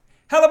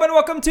Hello and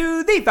welcome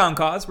to The Found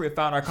Cause, where we have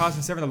found our cause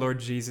in serving the Lord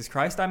Jesus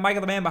Christ. I'm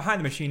Michael, the man behind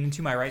the machine, and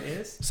to my right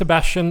is...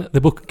 Sebastian,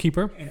 the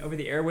bookkeeper. And over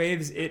the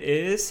airwaves, it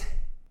is...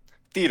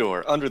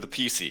 Theodore, under the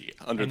PC,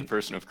 under the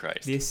person of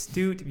Christ. The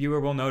astute viewer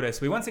will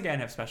notice we once again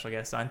have special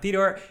guests on.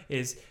 Theodore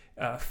is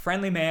a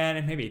friendly man,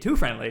 and maybe too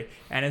friendly,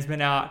 and has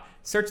been out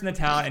searching the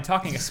town and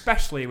talking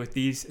especially with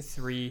these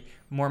three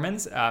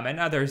Mormons and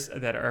others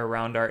that are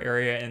around our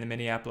area in the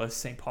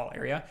Minneapolis-St. Paul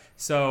area.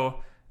 So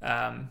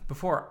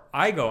before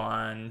I go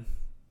on...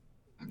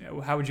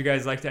 How would you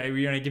guys like to? Are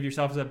you going to give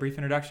yourselves a brief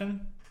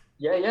introduction?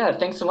 Yeah.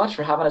 Thanks so much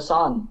for having us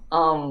on.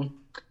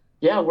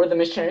 We're the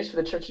Missionaries for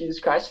the Church of Jesus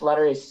Christ of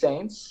Latter-day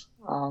Saints.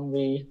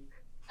 We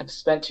have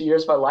spent 2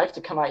 years of our life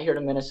to come out here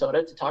to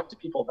Minnesota to talk to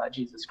people about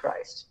Jesus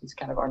Christ. He's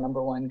kind of our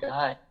number one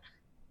guy.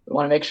 We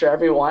want to make sure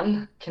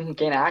everyone can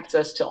gain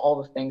access to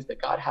all the things that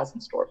God has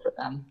in store for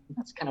them.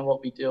 That's kind of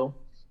what we do.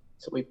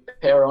 So we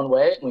pay our own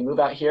way, and we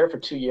move out here for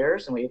 2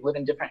 years, and we live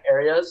in different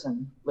areas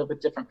and live with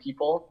different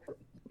people.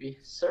 We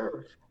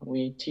serve,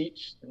 we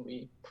teach, and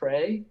we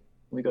pray, and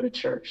we go to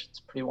church. It's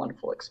a pretty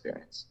wonderful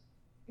experience.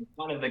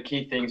 One of the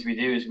key things we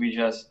do is we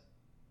just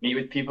meet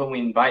with people, we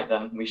invite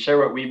them. We share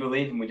what we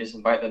believe, and we just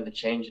invite them to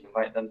change and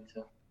invite them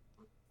to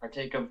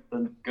partake of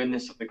the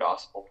goodness of the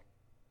gospel.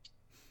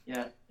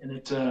 Yeah, and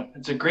it's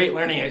a great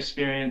learning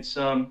experience.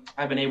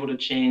 I've been able to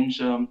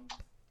change a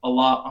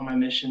lot on my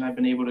mission. I've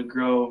been able to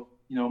grow,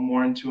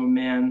 more into a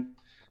man,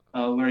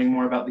 learning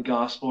more about the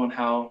gospel and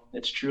how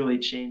it's truly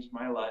changed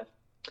my life.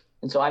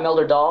 And so I'm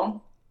Elder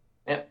Dahl.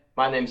 Yeah,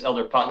 my name's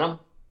Elder Putnam.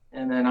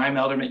 And then I'm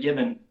Elder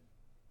McGibbon.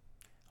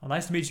 Well,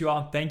 nice to meet you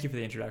all. Thank you for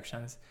the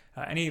introductions.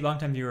 Any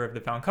longtime viewer of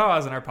The Found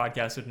Cause on our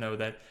podcast would know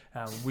that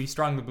we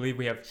strongly believe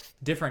we have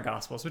different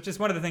gospels, which is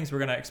one of the things we're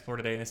going to explore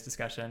today in this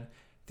discussion.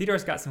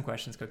 Theodore's got some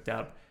questions cooked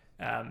up.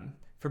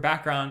 For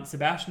background,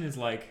 Sebastian is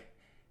like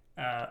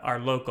our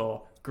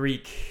local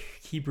Greek,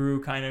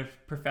 Hebrew kind of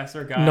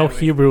professor guy. No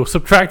Hebrew.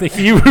 Subtract the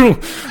Hebrew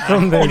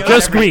from there.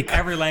 Just Greek.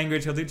 Every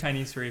language. He'll do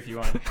Chinese for you if you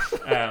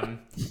want.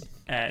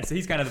 So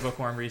he's kind of the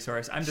bookworm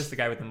resource. I'm just the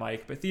guy with the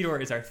mic, but Theodore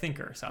is our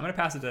thinker. So I'm going to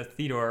pass it to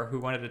Theodore, who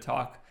wanted to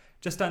talk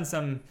just on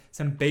some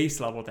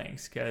base level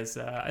things. Because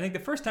I think the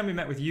first time we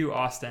met with you,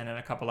 Austin, and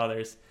a couple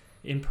others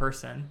in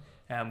person,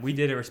 we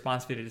did a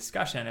response video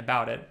discussion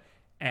about it.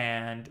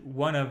 And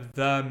one of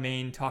the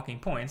main talking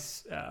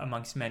points,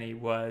 amongst many,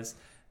 was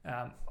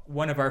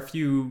one of our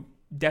few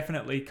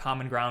definitely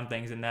common ground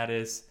things, and that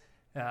is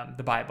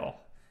the Bible.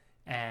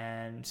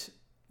 And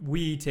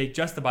we take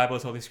just the Bible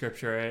as Holy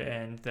Scripture,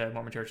 and the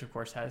Mormon Church, of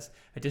course, has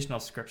additional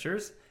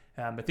scriptures.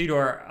 But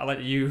Theodore, I'll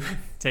let you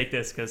take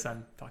this because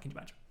I'm talking too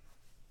much.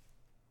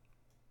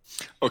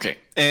 Okay,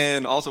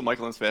 and also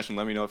Michael and Sebastian,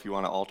 let me know if you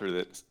want to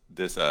alter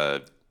this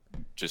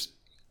just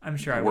I'm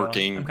sure I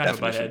working will. I'm kind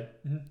definition.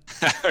 of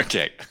a butthead.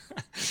 Okay,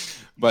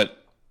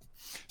 but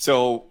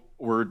so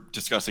we're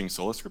discussing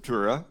Sola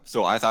Scriptura,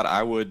 so I thought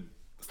I would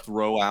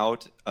throw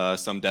out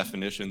some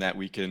definition that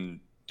we can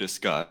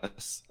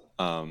discuss.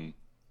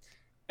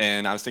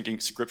 And I was thinking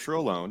Scripture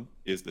alone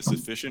is the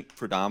sufficient,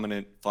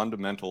 predominant,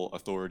 fundamental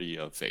authority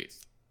of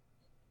faith.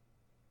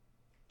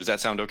 Does that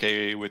sound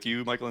okay with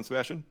you, Michael and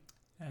Sebastian?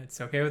 It's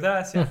okay with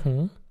us, yeah.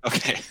 Mm-hmm.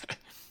 Okay.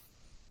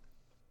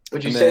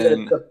 Would you say that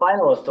it's the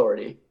final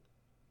authority?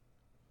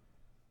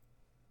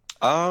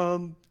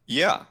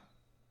 Yeah.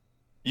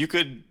 You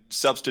could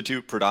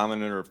substitute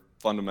predominant or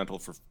fundamental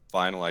for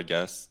final, I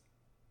guess.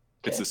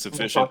 Okay. It's the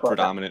sufficient,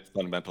 predominant,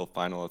 fundamental,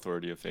 final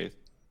authority of faith.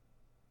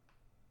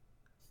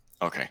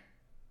 Okay.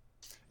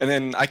 And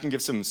then I can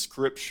give some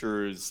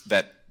scriptures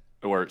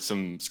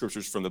some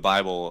scriptures from the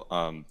Bible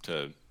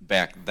to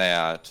back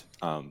that.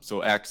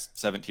 So Acts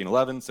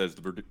 17:11 says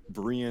the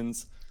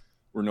Bereans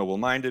were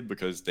noble-minded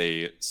because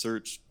they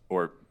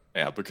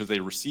because they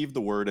received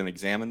the word and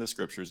examined the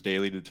scriptures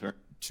daily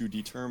to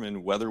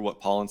determine whether what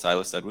Paul and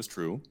Silas said was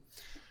true.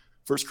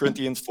 1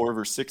 Corinthians 4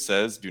 verse 6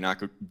 says, do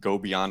not go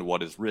beyond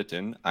what is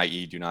written,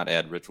 i.e. do not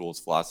add rituals,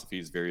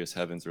 philosophies, various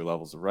heavens or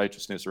levels of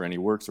righteousness, or any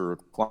works or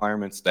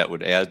requirements that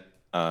would add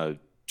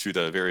to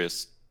the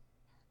various,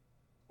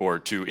 or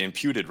to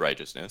imputed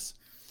righteousness,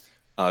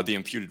 the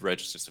imputed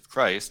righteousness of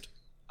Christ,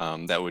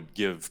 that would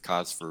give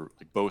cause for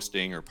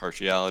boasting or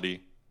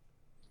partiality.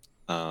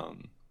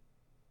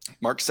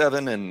 Mark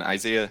 7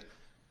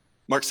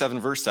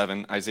 verse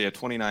 7, Isaiah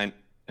 29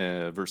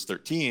 verse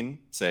 13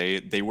 say,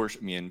 they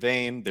worship me in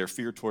vain. Their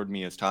fear toward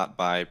me is taught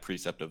by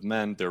precept of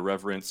men. Their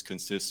reverence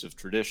consists of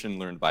tradition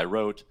learned by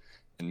rote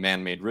and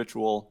man-made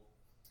ritual.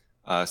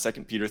 2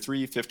 Peter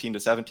 3, 15 to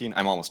 17.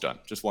 I'm almost done.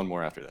 Just one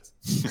more after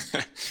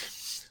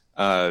this.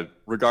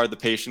 Regard the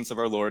patience of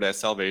our Lord as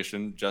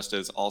salvation, just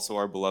as also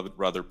our beloved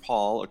brother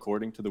Paul,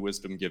 according to the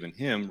wisdom given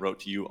him, wrote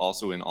to you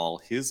also in all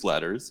his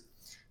letters,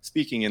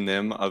 speaking in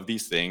them of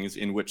these things,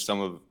 in which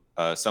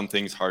some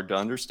things hard to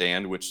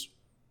understand, which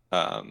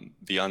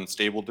the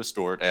unstable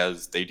distort,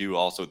 as they do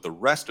also the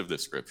rest of the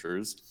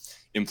scriptures,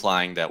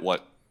 implying that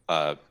what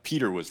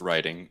Peter was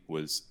writing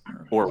was,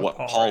 or what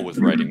Paul was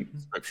writing,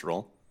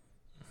 scriptural.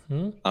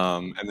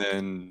 And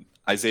then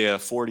Isaiah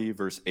 40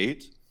 verse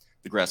 8,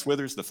 the grass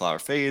withers, the flower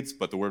fades,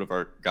 but the word of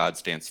our God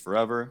stands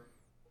forever.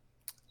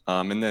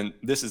 And then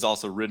this is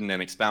also written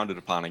and expounded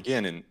upon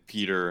again in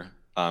Peter,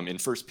 in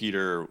 1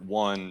 Peter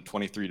 1,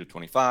 23 to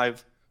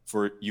 25.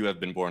 For you have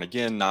been born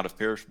again, not of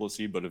perishable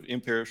seed, but of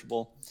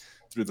imperishable,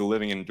 through the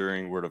living and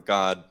enduring word of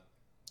God.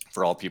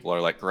 For all people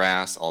are like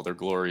grass, all their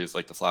glory is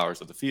like the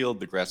flowers of the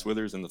field. The grass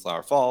withers and the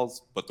flower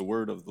falls, but the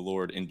word of the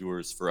Lord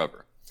endures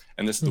forever.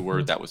 And this is the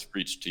word that was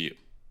preached to you.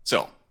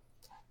 So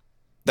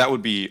that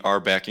would be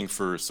our backing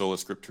for Sola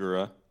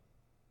Scriptura.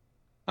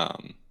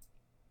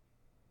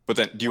 But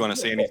then, do you want to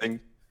say anything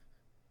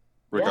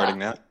regarding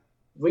that?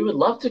 We would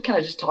love to kind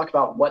of just talk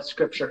about what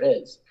Scripture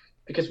is,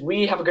 because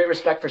we have a great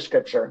respect for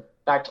Scripture.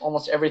 In fact,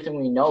 almost everything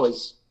we know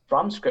is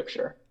from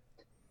Scripture.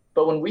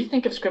 But when we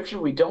think of Scripture,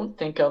 we don't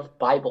think of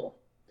Bible,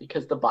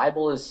 because the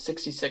Bible is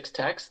 66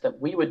 texts that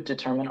we would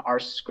determine are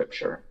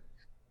Scripture.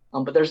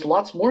 But there's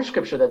lots more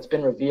Scripture that's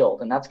been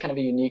revealed, and that's kind of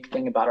a unique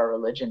thing about our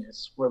religion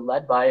is we're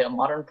led by a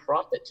modern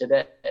prophet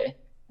today,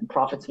 and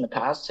prophets in the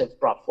past have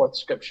brought forth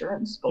Scripture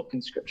and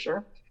spoken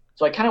Scripture.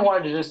 So I kind of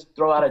wanted to just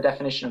throw out a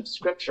definition of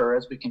Scripture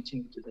as we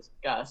continue to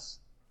discuss.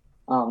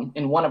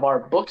 In one of our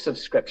books of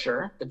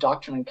Scripture, the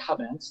Doctrine and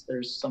Covenants,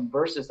 there's some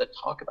verses that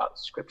talk about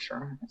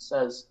Scripture. It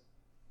says,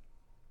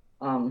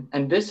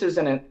 and this is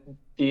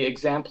the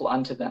example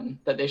unto them,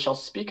 that they shall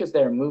speak as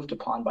they are moved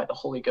upon by the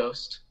Holy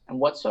Ghost. And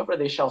whatsoever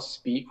they shall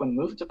speak when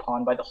moved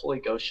upon by the Holy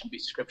Ghost shall be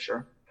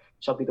Scripture,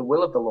 shall be the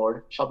will of the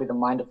Lord, shall be the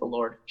mind of the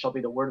Lord, shall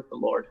be the word of the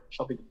Lord,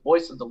 shall be the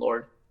voice of the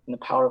Lord, and the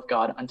power of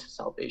God unto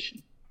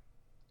salvation.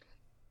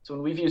 So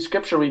when we view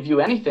Scripture, we view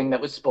anything that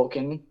was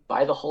spoken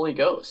by the Holy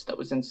Ghost, that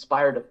was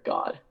inspired of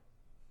God.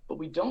 But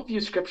we don't view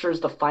Scripture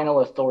as the final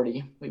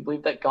authority. We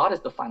believe that God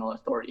is the final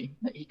authority,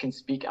 that he can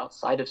speak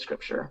outside of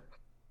Scripture.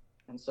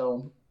 And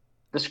so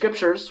the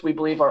Scriptures, we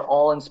believe, are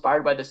all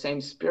inspired by the same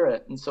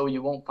Spirit, and so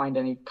you won't find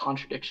any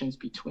contradictions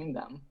between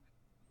them.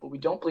 But we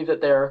don't believe that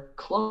they're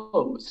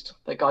closed,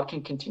 that God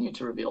can continue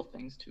to reveal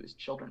things to his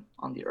children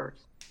on the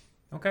earth.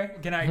 Okay,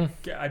 can I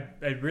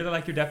really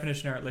like your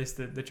definition, or at least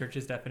the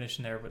church's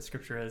definition there of what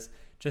Scripture is,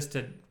 just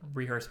to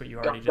rehearse what you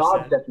already just said.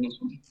 God's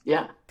definition,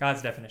 yeah.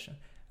 God's definition.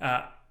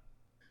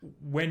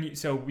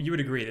 So you would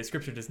agree that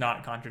Scripture does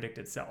not contradict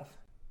itself?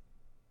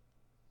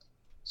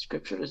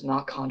 Scripture does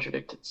not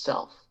contradict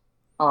itself.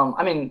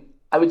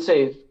 I would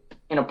say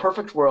in a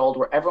perfect world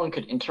where everyone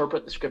could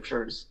interpret the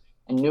Scriptures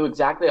and knew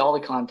exactly all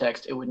the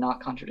context, it would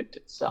not contradict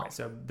itself. Right,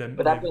 so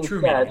but that being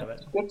said,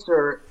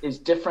 Scripture is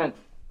different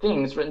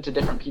things written to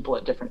different people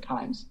at different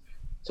times.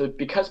 So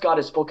because God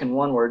has spoken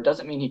one word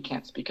doesn't mean he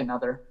can't speak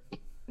another.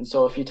 And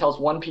so if he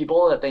tells one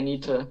people that they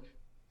need to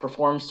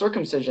perform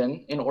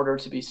circumcision in order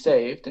to be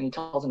saved, and he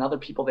tells another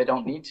people they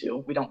don't need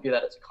to, we don't view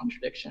that as a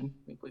contradiction.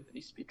 We believe that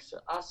he speaks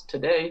to us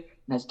today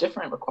and has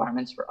different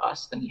requirements for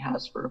us than he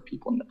has for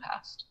people in the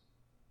past.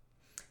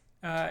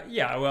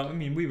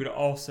 We would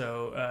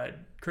also,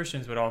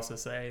 Christians would also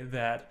say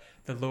that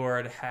the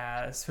Lord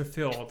has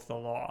fulfilled the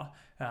law.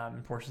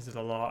 Portions of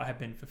the law have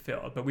been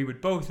fulfilled. But we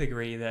would both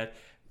agree that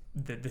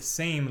the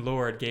same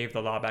Lord gave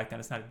the law back then.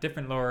 It's not a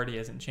different Lord. He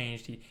hasn't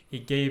changed. He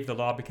gave the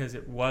law because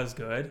it was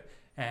good,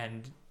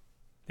 and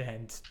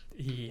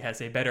he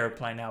has a better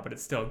plan now, but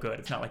it's still good.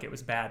 It's not like it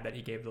was bad that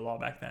he gave the law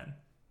back then.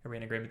 Are we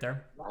in agreement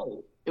there?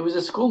 Right. It was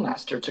a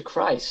schoolmaster to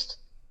Christ.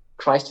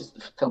 Christ is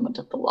the fulfillment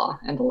of the law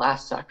and the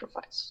last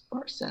sacrifice for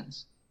our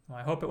sins. Well,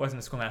 I hope it wasn't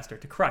a schoolmaster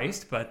to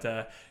Christ, but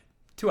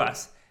to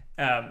us.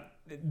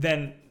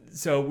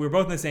 So we're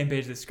both on the same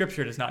page that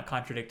Scripture does not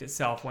contradict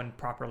itself when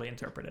properly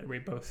interpreted. Are we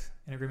both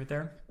in agreement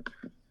there?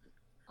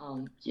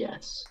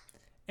 Yes.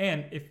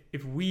 And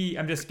if we,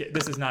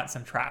 this is not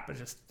some trap, it's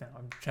just,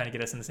 I'm trying to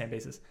get us on the same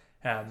basis.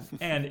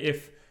 And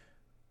if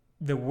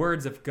the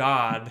words of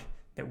God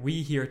that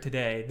we hear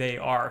today, they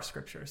are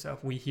Scripture. So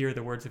if we hear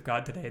the words of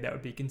God today, that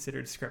would be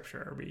considered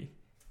Scripture. Are we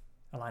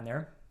aligned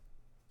there?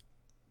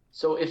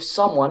 So if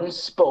someone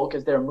spoke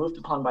as they were moved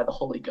upon by the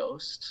Holy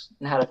Ghost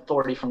and had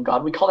authority from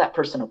God, we call that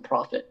person a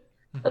prophet.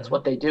 Mm-hmm. That's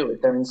what they do.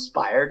 They're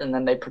inspired, and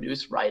then they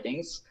produce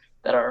writings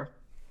that are,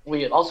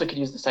 we also could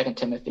use the 2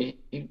 Timothy,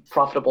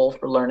 profitable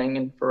for learning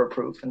and for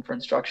reproof and for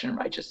instruction in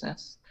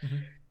righteousness. Mm-hmm.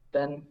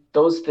 Then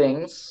those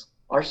things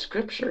are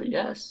Scripture,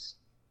 yes.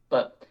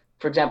 But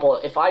for example,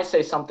 if I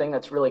say something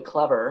that's really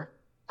clever,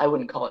 I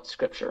wouldn't call it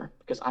Scripture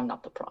because I'm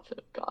not the prophet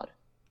of God.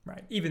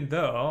 Right. Even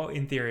though,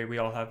 in theory, we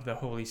all have the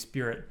Holy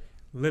Spirit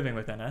living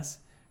within us,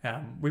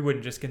 we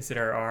wouldn't just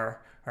consider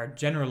our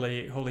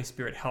generally Holy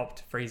Spirit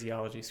helped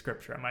phraseology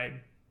Scripture. Am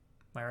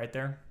I right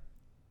there?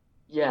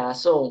 Yeah,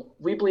 so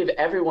we believe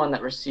everyone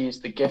that receives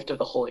the gift of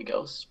the Holy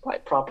Ghost by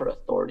proper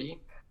authority,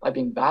 by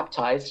being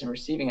baptized and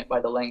receiving it by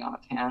the laying on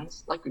of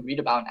hands, like we read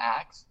about in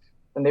Acts,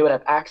 then they would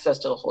have access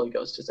to the Holy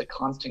Ghost as a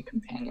constant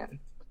companion.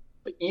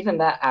 But even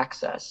that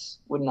access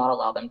would not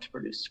allow them to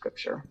produce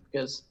Scripture,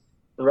 because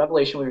the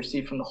revelation we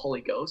receive from the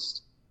Holy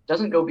Ghost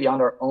doesn't go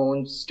beyond our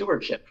own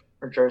stewardship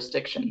or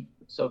jurisdiction.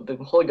 So the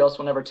Holy Ghost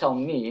will never tell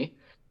me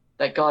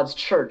that God's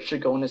church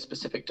should go in a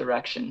specific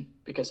direction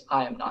because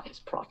I am not his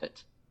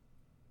prophet.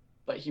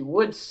 But he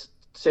would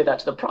say that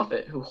to the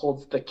prophet who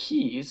holds the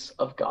keys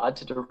of God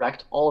to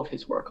direct all of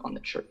his work on the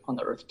church, on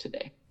the earth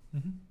today.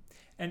 Mm-hmm.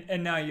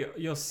 And now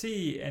you'll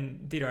see,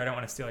 and Theodore, I don't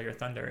want to steal your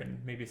thunder, and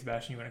maybe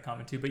Sebastian, you want to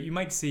comment too, but you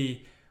might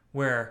see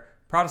where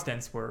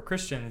Protestants, where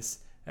Christians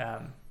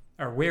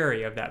are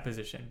wary of that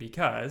position,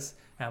 because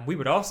we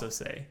would also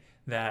say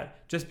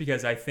that just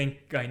because I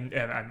think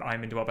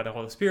I'm indwelt by the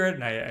Holy Spirit,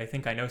 and I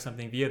think I know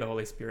something via the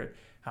Holy Spirit,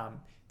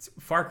 it's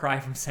a far cry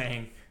from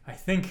saying, I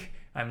think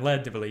I'm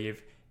led to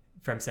believe,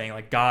 from saying,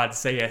 like, God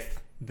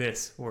saith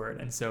this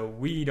word. And so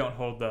we don't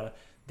hold the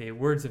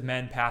words of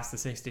men past the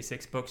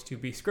 66 books to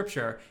be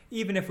scripture,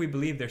 even if we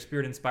believe they're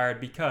spirit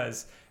inspired,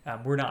 because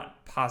we're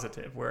not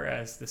positive.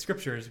 Whereas the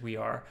scriptures, we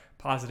are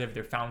positive,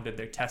 they're founded,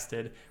 they're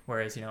tested.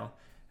 Whereas,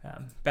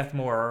 Beth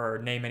Moore,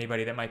 or name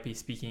anybody that might be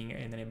speaking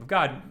in the name of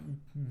God,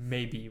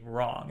 may be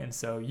wrong. And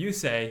so you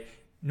say,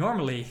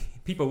 normally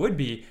people would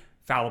be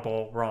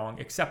fallible, wrong,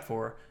 except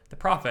for the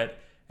prophet.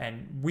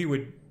 And we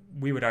would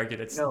argue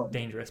that's a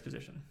dangerous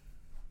position.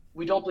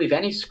 We don't believe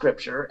any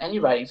scripture, any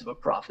writings of a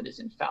prophet is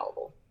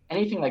infallible.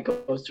 Anything that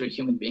goes through a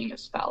human being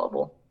is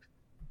fallible.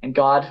 And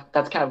God,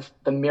 that's kind of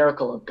the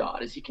miracle of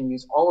God, is he can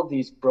use all of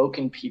these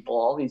broken people,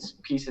 all these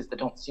pieces that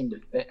don't seem to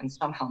fit, and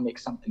somehow make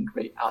something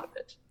great out of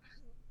it.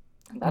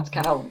 And that's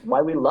kind of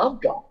why we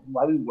love God, and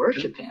why we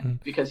worship him,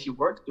 because he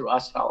worked through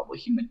us fallible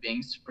human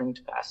beings to bring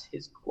to pass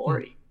his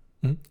glory.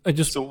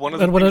 So one of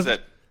the things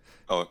that...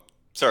 Oh,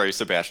 sorry,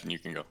 Sebastian, you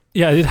can go.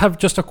 Yeah, I did have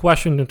just a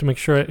question to make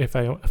sure if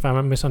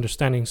I'm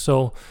misunderstanding.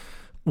 So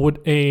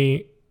would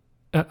I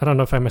don't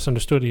know if I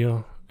misunderstood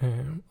you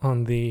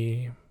on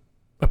a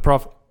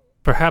prophet.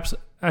 Perhaps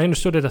I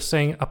understood it as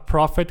saying a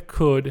prophet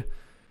could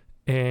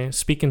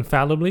speak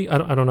infallibly. I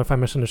don't know if I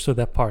misunderstood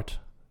that part.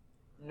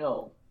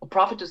 No, a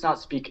prophet does not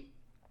speak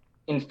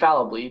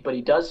infallibly, but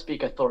he does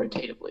speak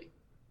authoritatively.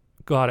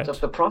 Got it. So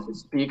if the prophet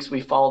speaks,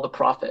 we follow the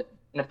prophet.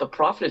 And if the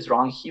prophet is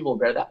wrong, he will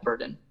bear that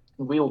burden.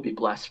 And we will be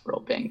blessed for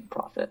obeying the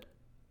prophet,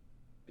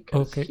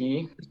 because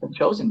he has been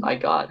chosen by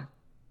God.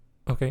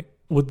 Okay.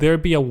 Would there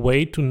be a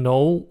way to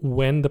know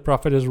when the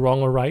prophet is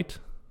wrong or right?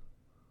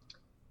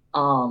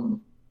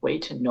 Way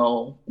to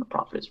know when the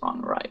prophet is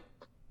wrong or right.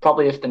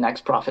 Probably if the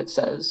next prophet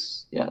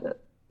says, that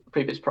the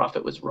previous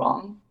prophet was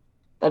wrong,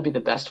 that'd be the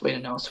best way to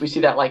know. So we see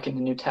that like in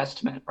the New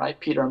Testament, right?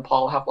 Peter and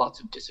Paul have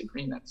lots of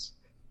disagreements.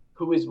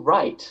 Who is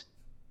right?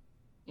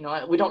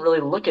 We don't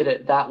really look at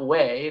it that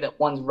way, that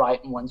one's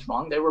right and one's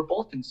wrong. They were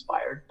both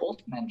inspired,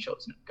 both men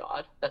chosen of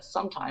God, that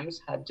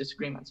sometimes had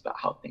disagreements about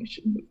how things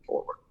should move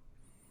forward.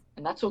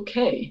 And that's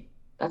okay.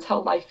 That's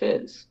how life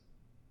is.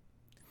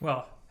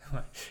 Well,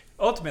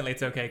 ultimately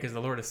it's okay because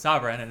the Lord is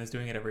sovereign and is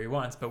doing whatever he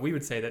wants, but we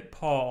would say that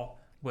Paul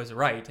was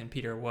right and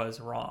Peter was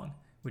wrong.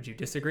 Would you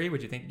disagree?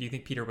 Do you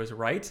think Peter was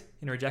right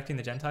in rejecting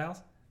the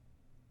Gentiles?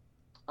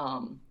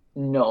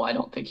 No, I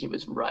don't think he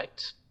was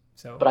right.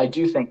 But I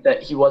do think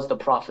that he was the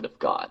prophet of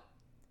God.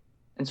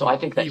 And so I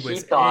think that he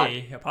was thought...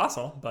 an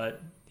apostle,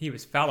 but he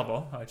was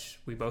fallible, which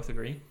we both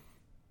agree.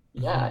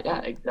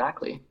 Yeah,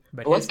 exactly.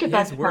 But let's get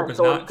back to his word was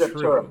Sola not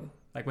Scriptura. true.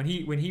 Like when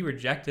he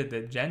rejected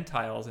the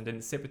Gentiles and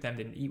didn't sit with them,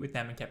 didn't eat with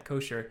them, and kept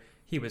kosher,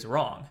 he was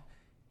wrong.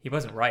 He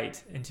wasn't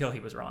right until he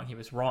was wrong. He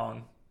was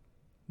wrong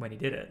when he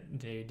did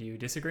it. Do you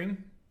disagree?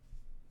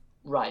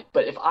 Right.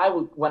 But if I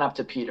went up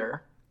to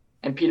Peter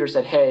and Peter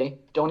said, hey,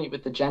 don't eat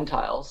with the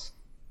Gentiles,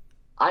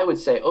 I would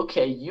say,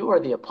 okay, you are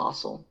the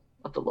apostle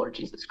of the Lord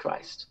Jesus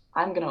Christ.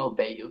 I'm going to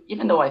obey you,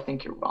 even though I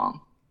think you're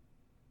wrong.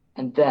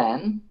 And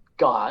then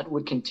God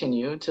would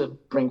continue to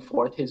bring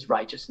forth his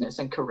righteousness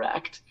and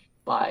correct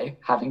by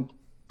having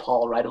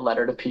Paul write a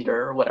letter to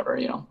Peter or whatever,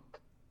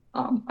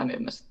 I may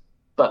have missed.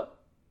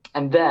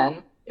 And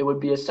then it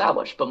would be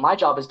established. But my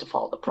job is to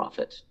follow the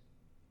prophet.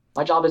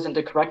 My job isn't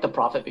to correct the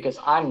prophet because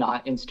I'm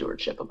not in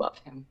stewardship above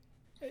him.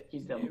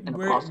 He's an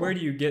apostle. Where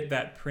do you get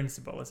that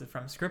principle? Is it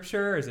from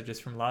Scripture, or is it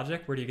just from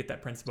logic? Where do you get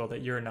that principle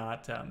that you're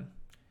not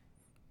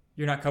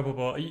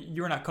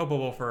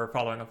culpable for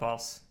following a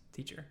false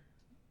teacher?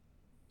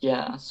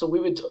 Yeah, so we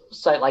would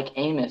cite like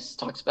Amos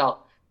talks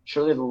about,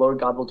 surely the Lord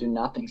God will do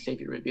nothing save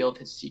he revealed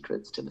his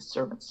secrets to his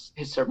servants,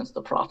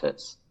 the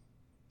prophets.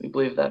 We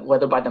believe that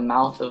whether by the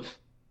mouth of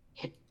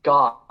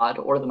God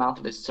or the mouth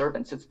of his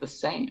servants, it's the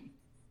same,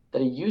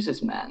 that he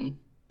uses men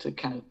to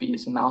kind of be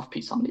his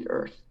mouthpiece on the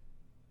earth.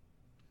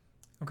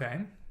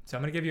 Okay, so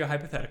I'm going to give you a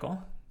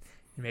hypothetical.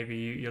 Maybe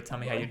you'll tell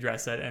me how you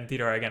address it. And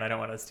Theodore, again, I don't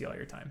want to steal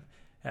your time.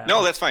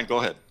 No, that's fine. Go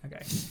ahead.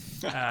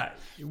 Okay.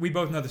 We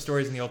both know the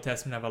stories in the Old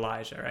Testament of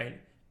Elijah,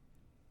 right?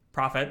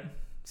 Prophet.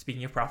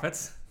 Speaking of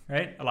prophets,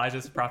 right?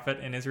 Elijah's a prophet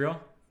in Israel.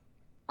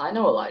 I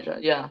know Elijah,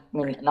 yeah. I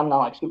mean, and I'm not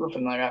like super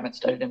familiar. I haven't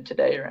studied him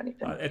today or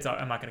anything.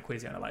 I'm not going to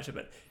quiz you on Elijah,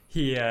 but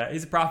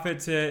he's a prophet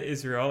to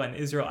Israel, and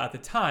Israel at the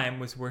time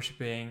was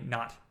worshiping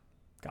not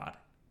God.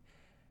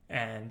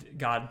 And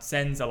God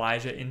sends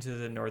Elijah into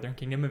the northern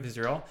kingdom of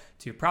Israel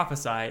to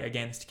prophesy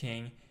against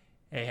King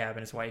Ahab and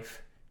his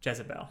wife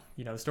Jezebel.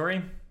 You know the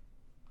story,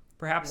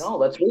 perhaps? No,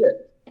 let's read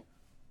it.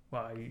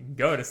 Well, you can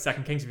go to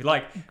 2 Kings if you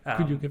like.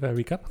 Could you give a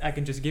recap? I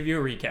can just give you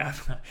a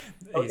recap.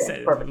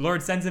 Okay, the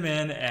Lord sends him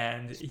in,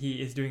 and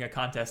he is doing a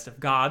contest of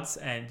gods,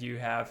 and you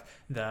have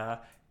the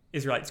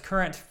Israelites'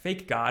 current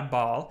fake god,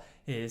 Baal,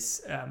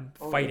 is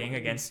fighting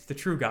against the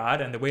true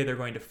God, and the way they're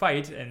going to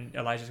fight, and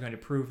Elijah's going to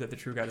prove that the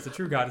true God is the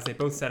true God, is they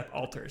both set up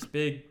altars,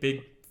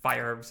 big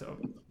fire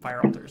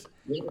altars,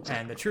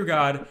 and the true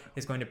God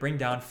is going to bring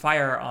down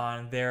fire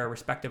on their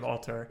respective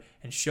altar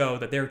and show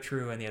that they're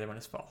true and the other one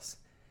is false.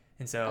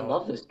 And so I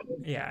love this.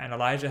 yeah, and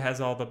Elijah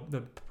has all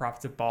the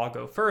prophets of Baal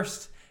go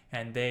first,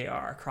 and they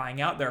are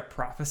crying out, they're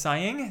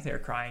prophesying, they're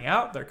crying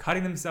out, they're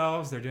cutting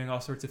themselves, they're doing all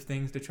sorts of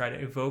things to try to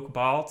evoke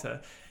Baal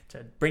to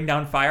bring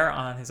down fire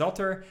on his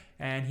altar,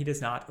 and he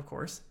does not, of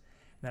course.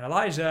 And then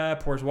Elijah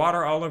pours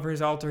water all over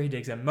his altar, he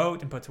digs a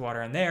moat and puts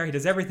water in there, he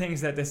does everything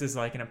so that this is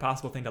like an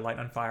impossible thing to light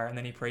on fire, and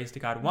then he prays to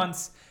God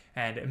once,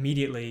 and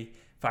immediately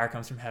fire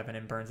comes from heaven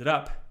and burns it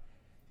up.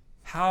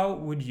 How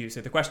would you,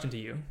 so the question to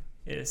you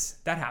is,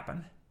 that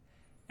happened,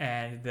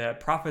 and the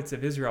prophets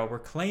of Israel were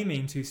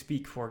claiming to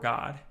speak for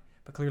God,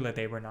 but clearly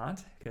they were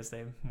not, because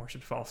they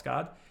worshipped false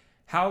God.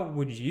 How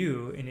would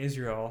you in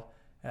Israel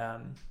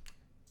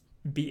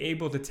be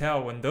able to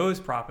tell when those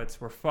prophets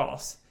were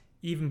false,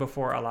 even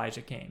before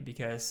Elijah came?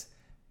 Because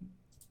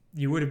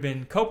you would have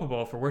been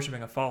culpable for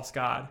worshiping a false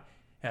God,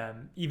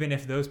 even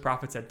if those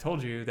prophets had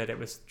told you that it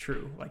was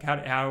true. Like,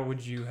 how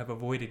would you have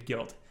avoided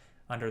guilt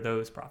under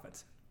those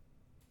prophets?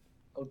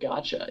 Oh,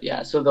 gotcha.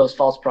 Yeah, so those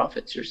false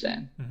prophets, you're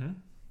saying. Mm-hmm.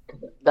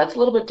 That's a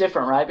little bit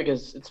different, right?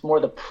 Because it's more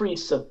the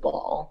priests of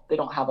Baal. They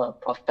don't have a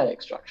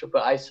prophetic structure,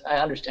 but I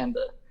understand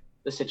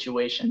the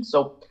situation.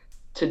 So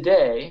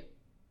today,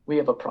 we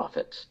have a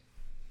prophet.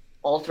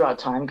 All throughout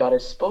time, God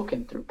has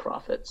spoken through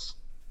prophets.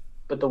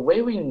 But the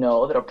way we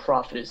know that a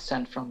prophet is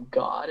sent from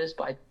God is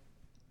by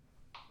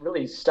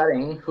really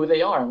studying who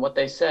they are and what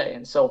they say.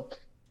 And so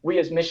we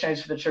as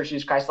missionaries for the Church of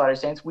Jesus Christ of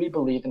Latter-day Saints, we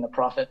believe in the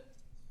prophet.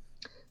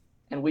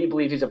 And we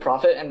believe he's a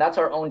prophet, and that's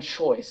our own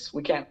choice.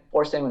 We can't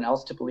force anyone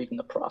else to believe in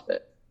the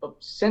prophet. But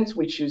since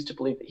we choose to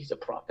believe that he's a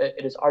prophet,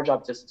 it is our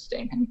job to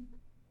sustain him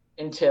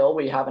until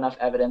we have enough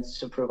evidence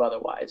to prove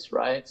otherwise,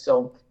 right?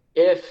 So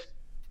if,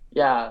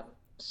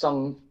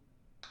 some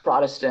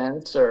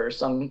Protestants or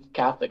some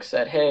Catholics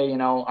said, hey,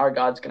 our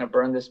God's going to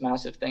burn this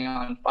massive thing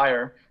on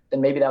fire, then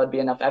maybe that would be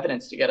enough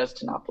evidence to get us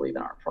to not believe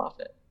in our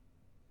prophet.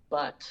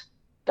 But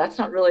that's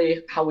not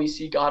really how we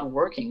see God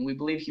working. We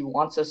believe he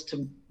wants us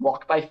to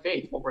walk by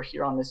faith while we're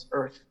here on this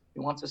earth. He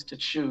wants us to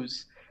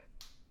choose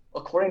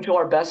according to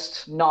our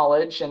best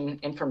knowledge and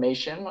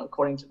information,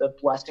 according to the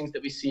blessings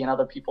that we see in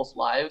other people's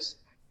lives,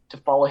 to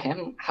follow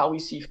him how we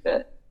see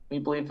fit. We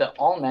believe that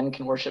all men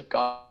can worship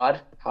God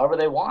however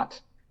they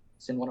want.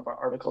 It's in one of our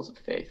articles of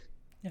faith.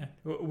 Yeah.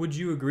 Would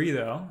you agree,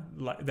 though,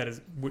 that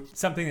is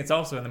something that's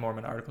also in the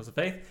Mormon Articles of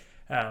Faith,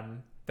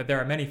 that there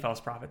are many false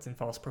prophets and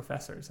false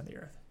professors on the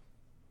earth?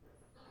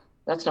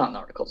 That's not in the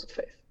Articles of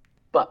Faith,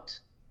 but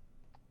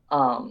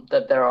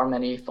that there are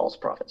many false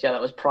prophets. Yeah,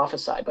 that was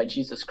prophesied by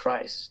Jesus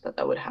Christ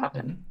that would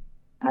happen.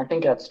 Mm-hmm. And I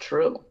think that's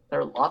true. There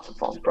are lots of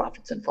false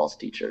prophets and false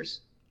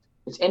teachers.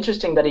 It's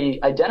interesting that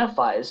he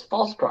identifies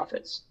false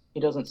prophets. He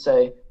doesn't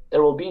say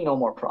there will be no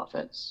more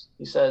prophets.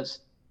 He says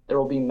there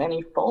will be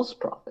many false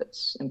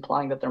prophets,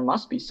 implying that there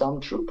must be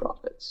some true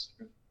prophets.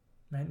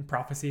 And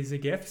prophecy is a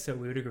gift, so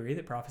we would agree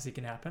that prophecy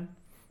can happen.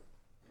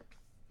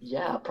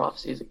 Yeah,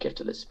 prophecy is a gift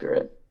of the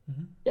Spirit.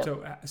 Mm-hmm.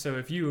 Yep. So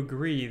if you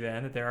agree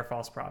then that there are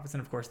false prophets,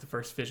 and of course the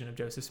first vision of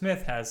Joseph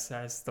Smith has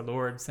the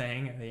Lord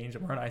saying, and the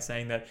angel Moroni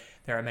saying that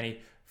there are many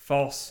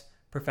false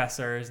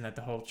professors and that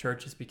the whole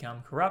church has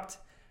become corrupt.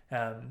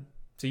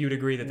 So you would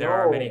agree that there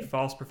are many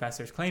false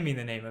professors claiming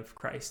the name of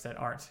Christ that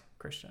aren't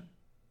Christian?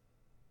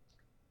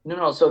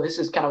 No. So this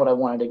is kind of what I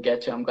wanted to get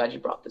to. I'm glad you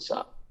brought this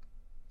up.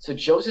 So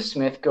Joseph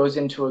Smith goes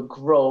into a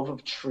grove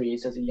of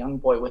trees as a young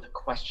boy with a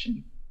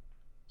question.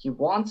 He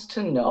wants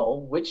to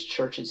know which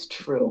church is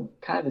true.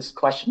 Kind of this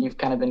question you've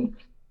kind of been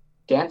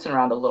dancing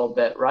around a little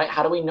bit, right?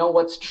 How do we know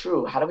what's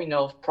true? How do we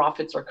know if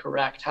prophets are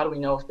correct? How do we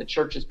know if the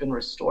church has been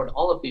restored?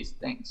 All of these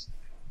things.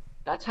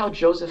 That's how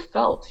Joseph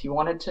felt. He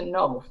wanted to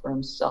know for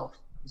himself.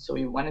 So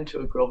he went into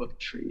a grove of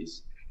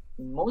trees.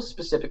 Most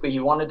specifically, he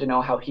wanted to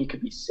know how he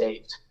could be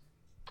saved.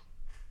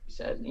 He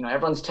said,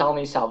 everyone's telling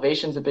me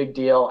salvation's a big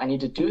deal. I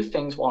need to do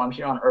things while I'm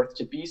here on earth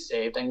to be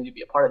saved. I need to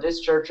be a part of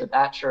this church or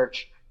that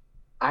church.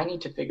 I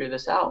need to figure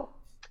this out.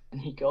 And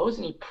he goes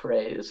and he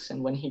prays.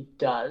 And when he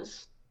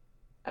does,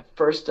 at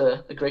first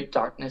a great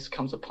darkness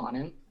comes upon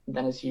him. And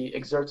then as he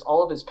exerts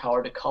all of his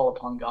power to call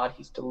upon God,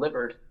 he's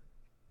delivered.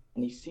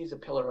 And he sees a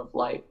pillar of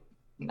light.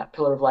 And that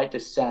pillar of light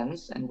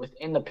descends. And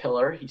within the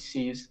pillar, he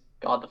sees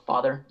God the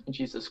Father and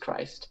Jesus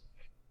Christ.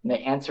 And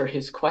they answer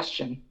his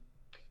question.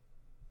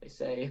 They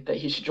say that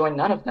he should join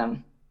none of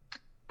them,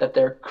 that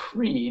their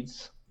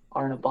creeds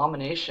are an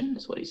abomination,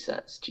 is what he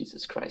says.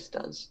 Jesus Christ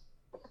does.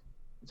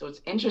 So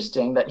it's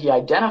interesting that he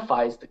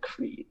identifies the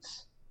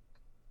creeds,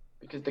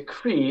 because the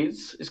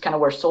creeds is kind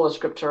of where Sola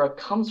Scriptura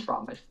comes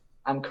from, if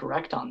I'm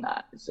correct on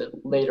that. It's a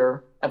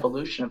later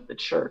evolution of the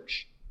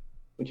church.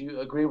 Would you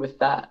agree with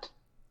that?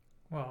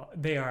 Well,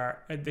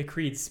 the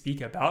creeds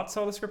speak about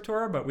Sola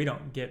Scriptura, but we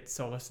don't get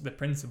the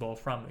principle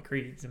from the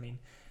creeds. I mean,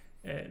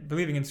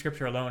 believing in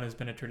Scripture alone has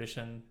been a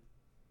tradition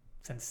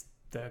since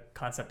the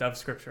concept of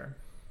Scripture.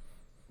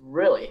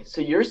 Really?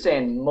 So you're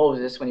saying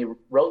Moses, when he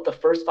wrote the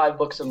first 5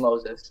 books of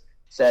Moses,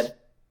 said,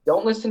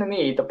 don't listen to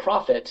me, the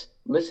prophet,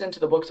 listen to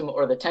the books of,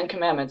 or the 10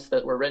 commandments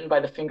that were written by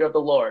the finger of the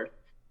Lord.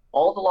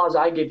 All the laws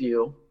I give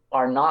you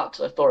are not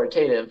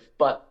authoritative,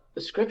 but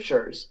the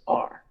scriptures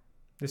are.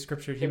 The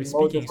scripture, he was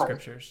speaking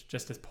scriptures,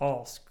 just as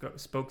Paul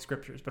spoke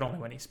scriptures, but only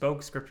when he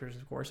spoke scriptures,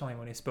 of course, only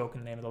when he spoke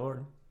in the name of the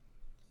Lord.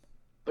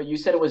 But you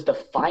said it was the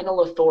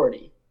final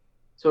authority.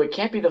 So it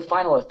can't be the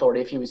final authority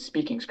if he was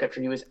speaking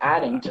scripture. He was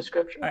adding to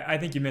scripture. I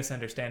think you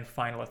misunderstand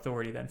final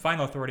authority then.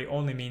 Final authority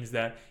only means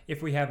that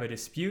if we have a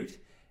dispute,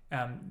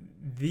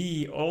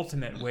 the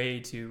ultimate way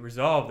to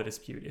resolve the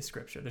dispute is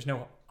scripture. There's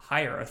no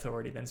higher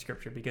authority than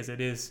scripture because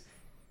it is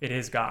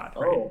God,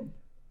 right? Oh,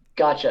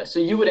 gotcha. So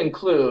you would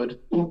include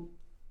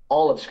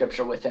all of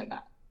scripture within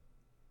that,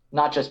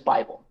 not just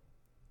Bible.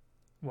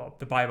 Well,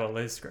 the Bible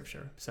is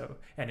scripture. So,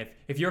 and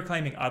if you're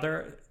claiming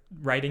other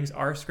writings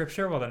are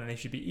scripture, well, then they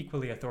should be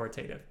equally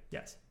authoritative.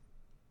 Yes.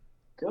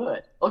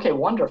 Good. Okay,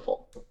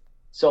 wonderful.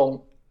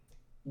 So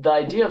the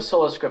idea of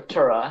sola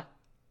scriptura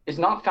is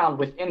not found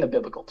within the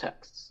biblical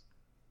texts.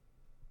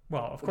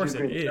 Well, of course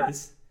it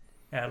is.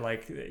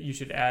 Like, you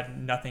should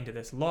add nothing to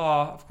this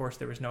law. Of course,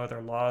 there was no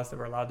other laws that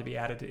were allowed to be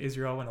added to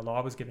Israel when the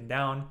law was given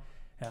down.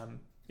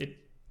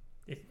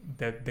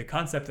 The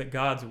concept that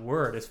God's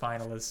word is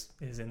final is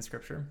in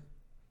Scripture,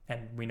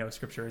 and we know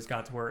Scripture is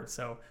God's word.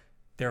 So,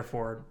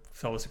 therefore,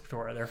 sola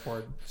scriptura.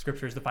 Therefore,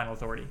 Scripture is the final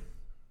authority.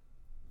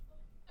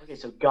 Okay,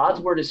 so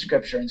God's word is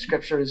Scripture, and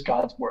Scripture is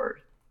God's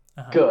word.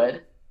 Uh-huh.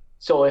 Good.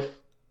 So if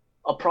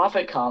a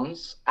prophet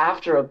comes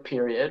after a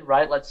period,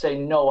 right? Let's say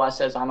Noah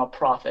says, I'm a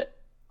prophet.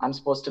 I'm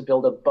supposed to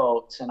build a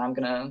boat,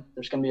 and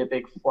there's gonna be a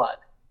big flood.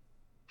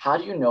 How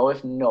do you know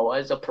if Noah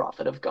is a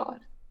prophet of God?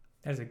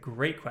 That is a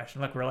great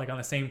question. Look, we're like on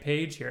the same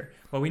page here.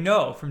 Well, we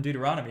know from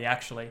Deuteronomy,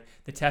 actually,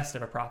 the test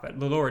of a prophet.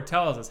 The Lord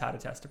tells us how to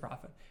test a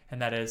prophet.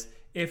 And that is,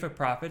 if a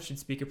prophet should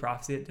speak a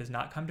prophecy that does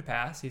not come to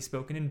pass, he's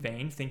spoken in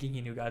vain, thinking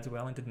he knew God's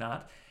will and did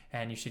not,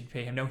 and you should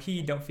pay him no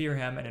heed, don't fear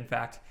him, and in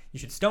fact, you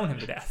should stone him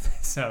to death.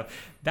 So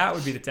that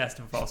would be the test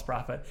of a false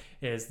prophet,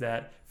 is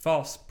that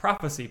false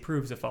prophecy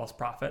proves a false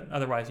prophet.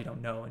 Otherwise, you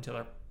don't know until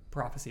a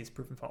prophecy is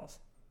proven false.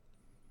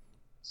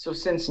 So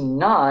since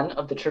none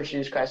of the Church of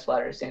Jesus Christ of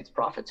Latter-day Saints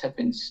prophets have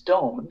been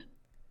stoned,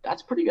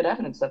 that's pretty good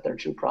evidence that they're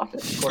true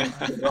prophets. According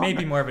to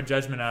Maybe more of a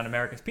judgment on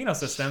America's penal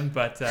system,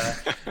 but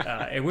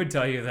it would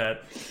tell you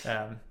that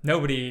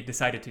nobody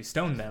decided to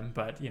stone them,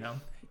 but,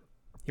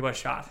 he was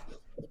shot.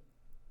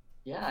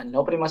 Yeah,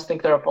 nobody must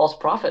think they're a false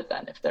prophet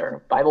then. If they're a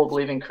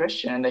Bible-believing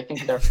Christian and they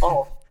think they're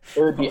false,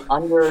 they would be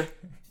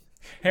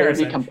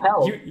Harrison, be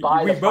compelled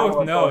by we the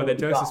both know that authority of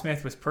Joseph God.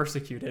 Smith was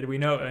persecuted. We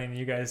know,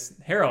 you guys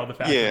herald the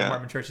fact that the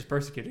Mormon church is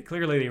persecuted.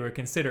 Clearly, they were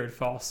considered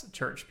false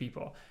church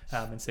people.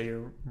 And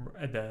so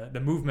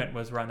the movement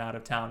was run out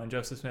of town, and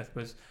Joseph Smith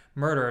was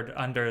murdered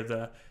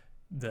under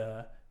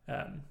the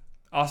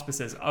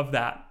auspices of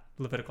that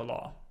Levitical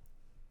law.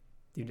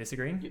 Do you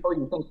disagree? Oh,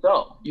 you think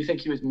so? You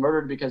think he was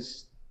murdered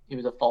because he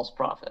was a false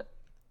prophet?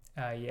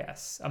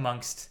 Yes,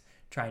 amongst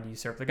trying to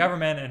usurp the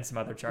government and some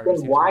other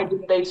charges. Then why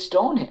didn't they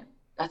stone him?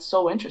 That's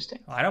so interesting.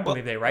 Well, I don't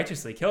believe they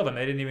righteously killed him.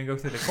 They didn't even go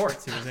through the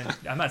courts.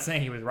 I'm not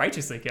saying he was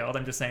righteously killed.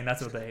 I'm just saying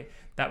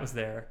that was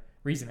their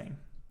reasoning.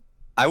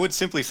 I would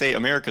simply say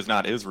America's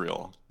not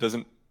Israel.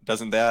 Doesn't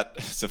that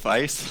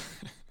suffice?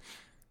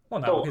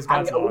 Well, no, because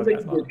God's law is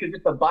God's law. Because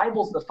if the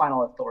Bible's the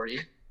final authority,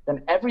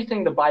 then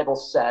everything the Bible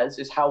says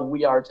is how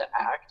we are to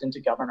act and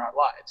to govern our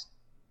lives.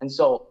 And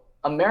so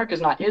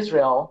America's not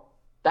Israel.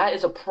 That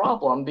is a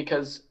problem,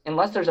 because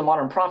unless there's a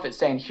modern prophet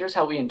saying, here's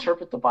how we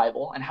interpret the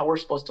Bible and how we're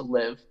supposed to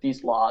live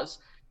these laws,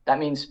 that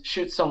means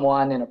shoot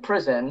someone in a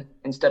prison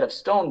instead of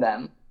stone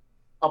them,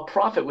 a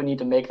prophet would need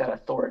to make that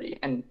authority,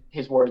 and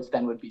his words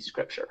then would be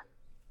Scripture.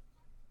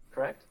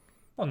 Correct?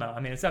 Well, no.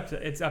 I mean, it's up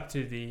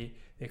to the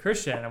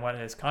Christian and what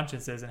his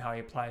conscience is and how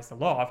he applies the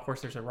law. Of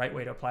course, there's a right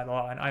way to apply the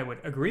law, and I would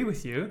agree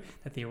with you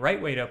that the right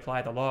way to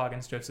apply the law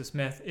against Joseph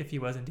Smith, if he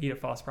was indeed a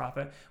false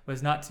prophet,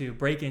 was not to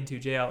break into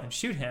jail and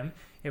shoot him.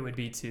 It would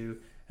be to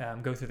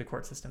go through the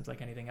court systems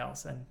like anything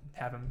else and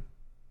have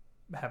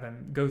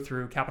him go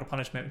through capital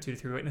punishment with 2 to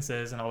 3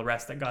 witnesses and all the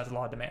rest that God's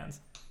law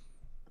demands.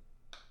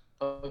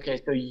 Okay,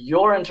 so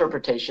your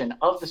interpretation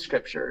of the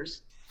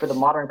Scriptures for the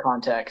modern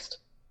context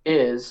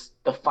is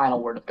the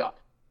final word of God.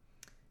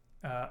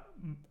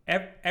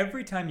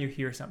 Every time you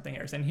hear something,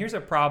 Harrison, here's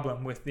a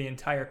problem with the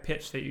entire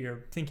pitch that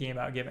you're thinking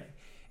about giving.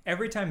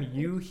 Every time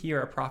you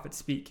hear a prophet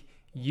speak,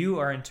 you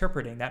are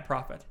interpreting that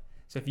prophet.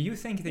 So if you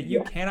think that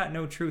you cannot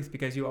know truth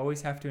because you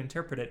always have to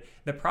interpret it,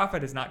 the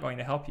prophet is not going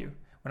to help you.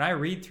 When I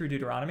read through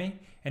Deuteronomy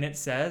and it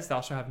says,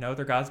 thou shalt have no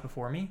other gods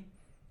before me,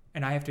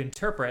 and I have to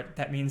interpret,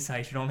 that means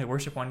I should only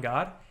worship one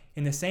God.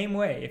 In the same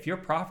way, if your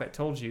prophet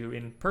told you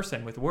in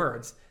person with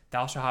words,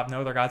 thou shalt have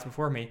no other gods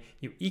before me,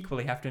 you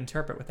equally have to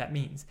interpret what that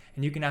means.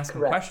 And you can ask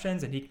him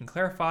questions and he can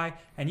clarify,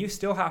 and you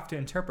still have to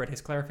interpret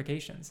his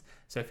clarifications.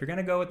 So if you're going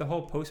to go with the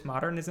whole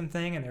postmodernism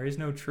thing and there is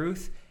no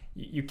truth,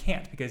 you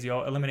can't, because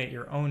you'll eliminate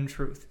your own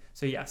truth.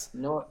 So yes.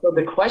 No. So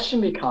the question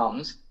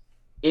becomes,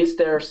 is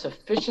there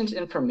sufficient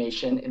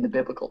information in the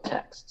biblical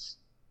texts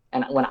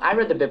And when I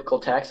read the biblical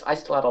text, I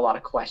still had a lot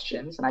of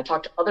questions. And I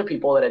talked to other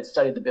people that had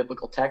studied the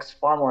biblical text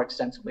far more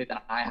extensively than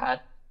I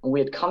had. And we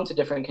had come to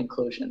different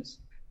conclusions.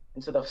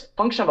 And so the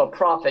function of a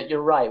prophet,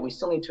 you're right, we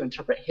still need to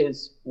interpret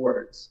his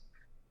words.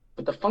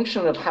 But the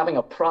function of having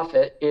a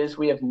prophet is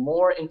we have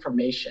more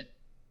information.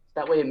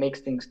 That way it makes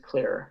things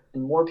clearer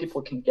and more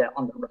people can get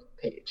on the right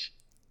page.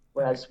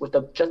 Whereas with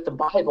just the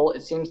Bible,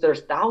 it seems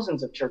there's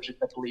thousands of churches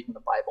that believe in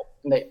the Bible.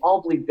 And they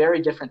all believe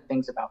very different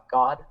things about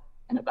God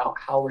and about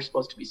how we're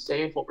supposed to be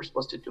saved, what we're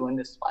supposed to do in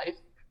this life.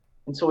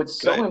 And so it's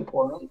so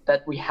important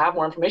that we have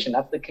more information.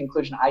 That's the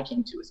conclusion I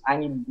came to, is I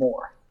need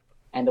more.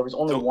 And there was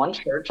only one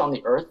church on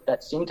the earth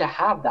that seemed to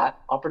have that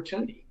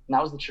opportunity. And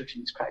that was the Church of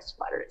Jesus Christ of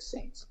Latter-day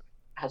Saints.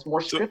 It has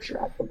more scripture,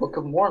 as the Book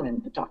of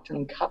Mormon, the Doctrine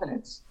and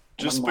Covenants.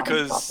 Just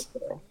because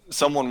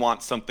someone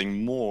wants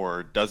something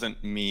more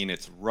doesn't mean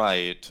it's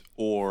right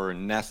or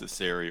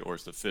necessary or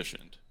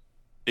sufficient.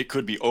 It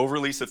could be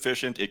overly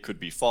sufficient, it could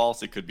be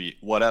false, it could be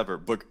whatever,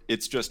 but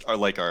it's just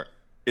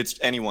it's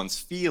anyone's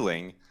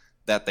feeling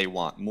that they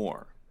want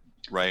more,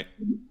 right?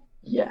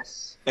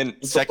 Yes. And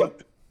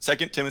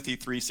Second Timothy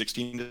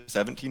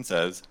 3:16-17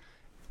 says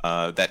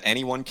that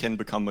anyone can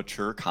become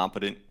mature,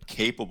 competent,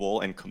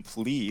 capable, and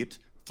complete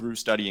through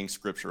studying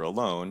Scripture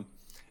alone,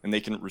 and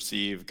they can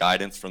receive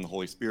guidance from the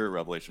Holy Spirit,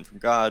 revelation from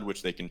God,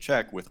 which they can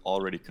check with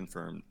already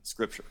confirmed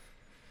Scripture.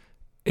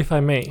 If I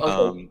may.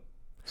 Okay.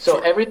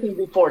 So everything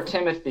before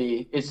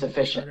Timothy is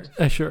sufficient.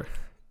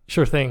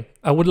 Sure thing.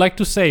 I would like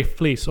to say,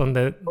 please, on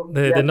the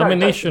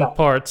denomination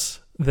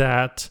parts,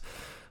 that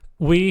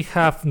we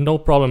have no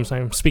problems.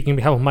 I'm speaking on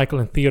behalf of Michael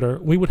and Theodore.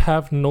 We would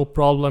have no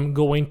problem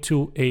going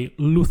to a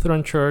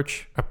Lutheran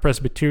church, a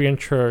Presbyterian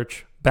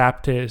church,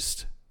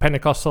 Baptist,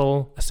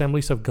 Pentecostal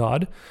Assemblies of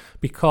God,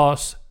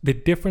 because the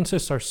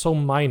differences are so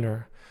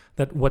minor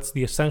that what's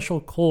the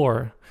essential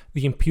core,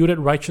 the imputed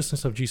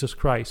righteousness of Jesus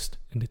Christ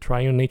and the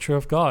triune nature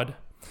of God,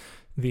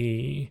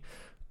 the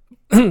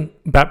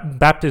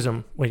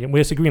baptism, we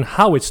disagree on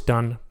how it's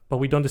done, but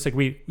we don't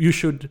disagree you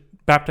should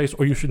baptize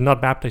or you should not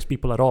baptize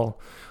people at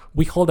all.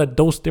 We hold that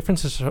those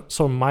differences are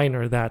so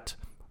minor that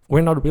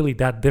we're not really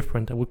that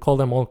different. I would call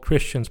them all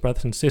Christians,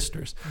 brothers and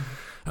sisters.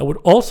 Mm-hmm. I would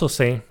also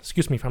say,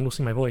 excuse me if I'm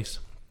losing my voice,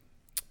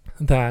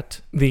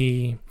 that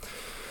the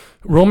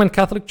Roman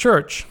Catholic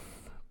Church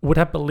would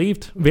have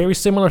believed very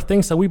similar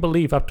things that we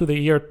believe up to the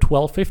year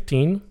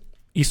 1215,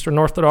 Eastern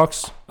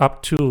Orthodox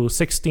up to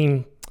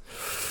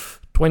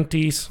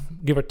 1620s,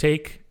 give or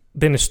take,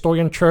 the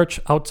Nestorian Church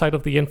outside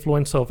of the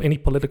influence of any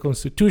political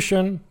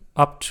institution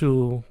up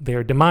to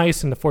their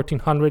demise in the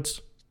 1400s.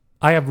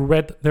 I have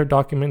read their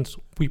documents.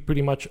 We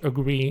pretty much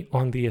agree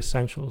on the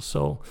essentials.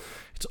 So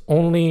it's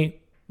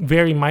only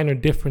very minor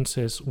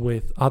differences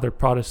with other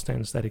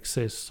Protestants that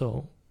exist.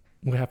 So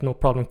we have no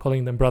problem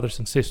calling them brothers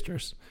and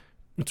sisters.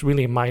 It's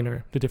really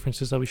minor, the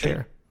differences that we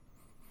share.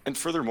 And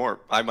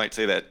furthermore, I might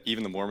say that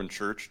even the Mormon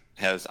Church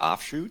has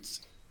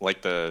offshoots,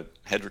 like the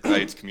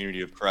Hedrichites,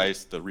 Community of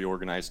Christ, the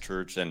Reorganized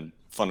Church, and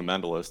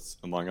Fundamentalists,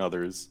 among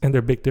others. And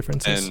they're big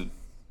differences. And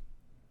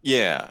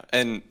yeah,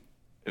 and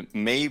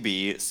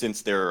maybe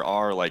since there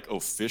are like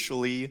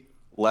officially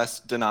less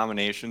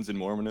denominations in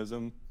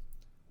Mormonism,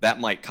 that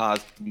might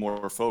cause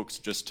more folks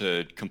just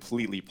to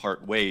completely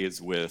part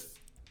ways with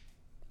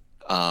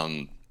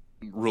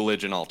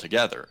religion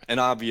altogether. And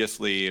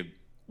obviously,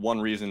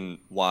 one reason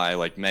why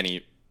like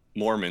many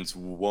Mormons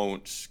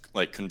won't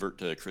like convert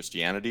to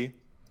Christianity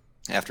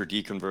after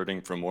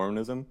deconverting from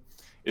Mormonism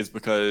is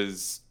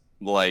because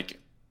like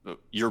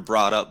you're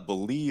brought up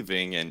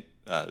believing and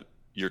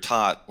you're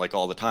taught like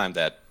all the time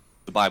that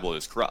the Bible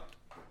is corrupt.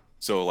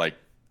 So like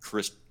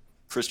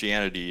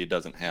Christianity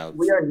doesn't have.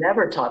 We are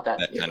never taught that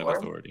kind of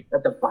authority.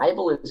 That the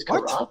Bible is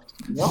corrupt. What?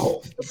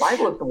 No, the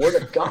Bible is the Word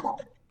of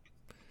God.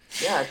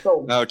 Yeah.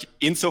 So. Now,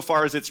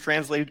 insofar as it's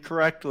translated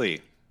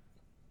correctly.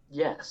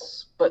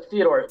 Yes, but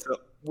Theodore,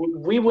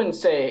 we wouldn't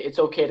say it's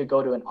okay to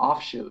go to an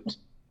offshoot.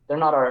 They're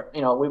not our.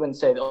 We wouldn't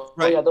say, oh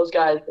right. Yeah, those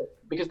guys,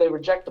 because they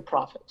reject the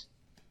prophet.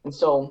 And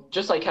so,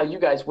 just like how you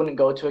guys wouldn't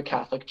go to a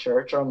Catholic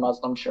church or a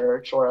Muslim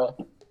church or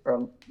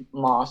a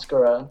mosque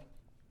or a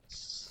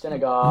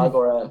synagogue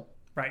or a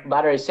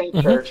Latter-day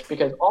Saint church,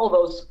 because all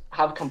those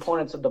have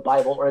components of the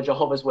Bible, or a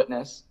Jehovah's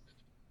Witness,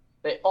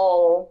 they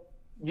all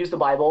use the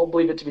Bible,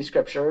 believe it to be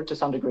scripture to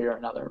some degree or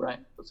another, right?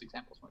 Those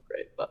examples weren't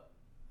great, but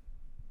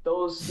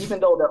those, even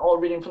though they're all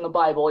reading from the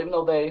Bible,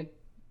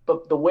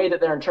 but the way that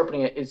they're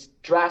interpreting it is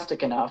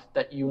drastic enough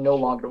that you no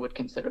longer would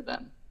consider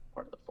them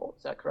part of the fold.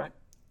 Is that correct?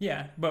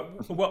 Yeah, but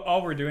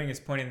all we're doing is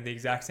pointing to the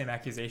exact same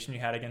accusation you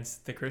had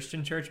against the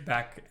Christian church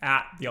back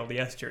at the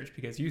LDS church,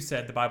 because you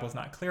said the Bible's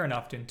not clear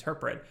enough to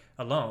interpret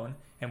alone,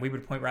 and we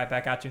would point right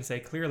back at you and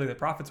say, clearly the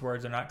prophet's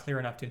words are not clear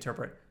enough to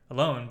interpret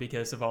alone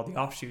because of all the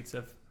offshoots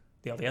of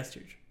the LDS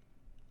church.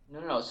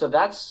 No. So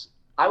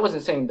I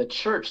wasn't saying the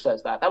church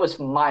says that. That was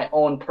my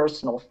own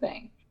personal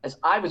thing. As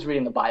I was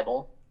reading the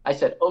Bible, I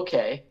said,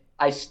 okay,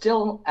 I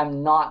still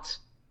am not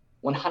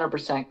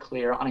 100%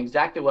 clear on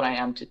exactly what I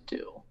am to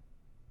do.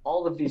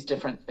 All of these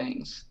different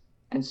things.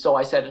 And so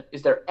I said,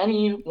 is there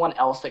anyone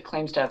else that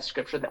claims to have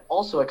Scripture that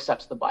also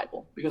accepts the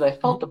Bible? Because I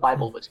felt the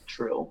Bible was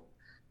true,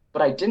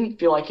 but I didn't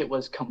feel like it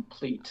was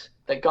complete.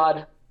 That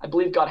I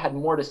believe God had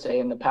more to say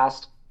in the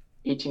past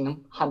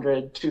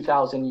 1,800,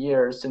 2,000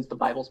 years since the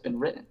Bible's been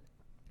written.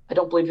 I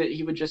don't believe that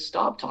he would just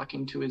stop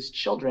talking to his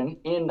children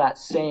in that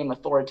same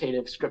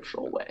authoritative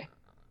scriptural way.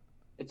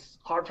 It's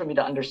hard for me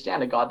to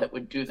understand a God that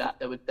would do that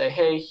would say,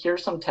 hey,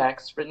 here's some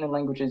text written in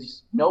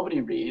languages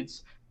nobody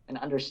reads and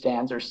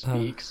understands or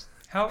speaks.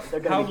 How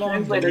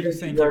long do you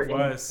think it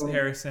was,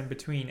 Harrison,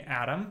 between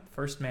Adam,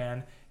 first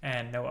man,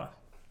 and Noah?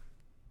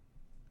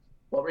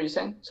 What were you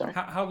saying? Sorry.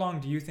 How long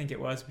do you think it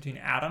was between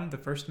Adam, the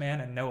first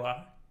man, and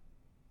Noah?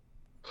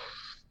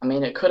 I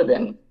mean, it could have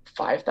been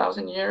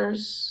 5,000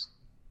 years.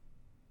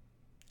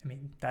 I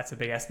mean, that's a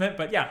big estimate,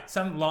 but yeah,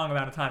 some long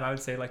amount of time. I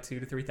would say like 2,000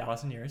 to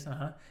 3,000 years.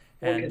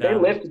 And they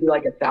lived to be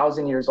like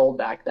 1,000 years old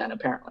back then,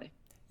 apparently.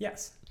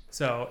 Yes.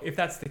 So if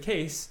that's the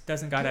case,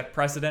 doesn't God have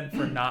precedent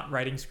for not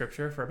writing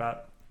Scripture for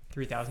about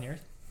 3,000 years?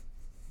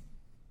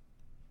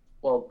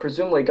 Well,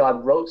 presumably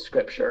God wrote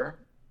Scripture,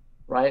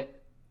 right?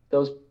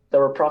 There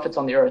were prophets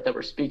on the earth that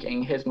were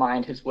speaking His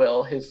mind, His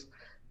will, His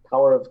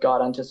power of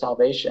God unto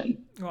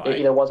salvation. Well, it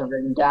either wasn't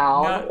written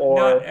down or...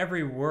 Not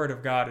every word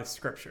of God is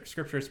Scripture.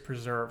 Scripture is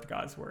preserved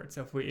God's word.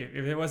 So if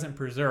it wasn't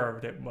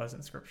preserved, it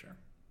wasn't Scripture.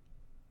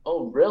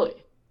 Oh,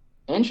 really?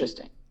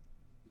 Interesting.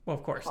 Well,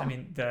 of course. I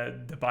mean,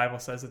 the Bible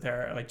says that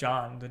there, like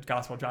John, the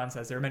Gospel of John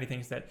says, there are many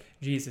things that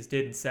Jesus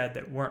did and said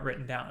that weren't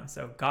written down.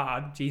 So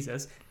God,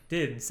 Jesus,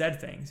 did and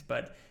said things,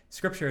 but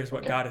Scripture is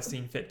what God has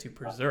seen fit to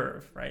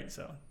preserve, right?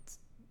 So...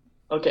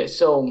 Okay,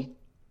 so...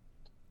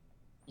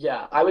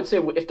 Yeah, I would say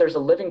if there's a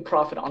living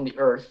prophet on the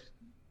earth,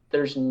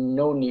 there's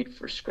no need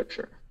for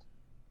Scripture.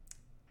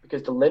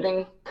 Because the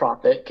living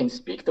prophet can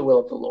speak the will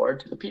of the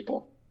Lord to the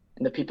people,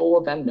 and the people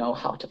will then know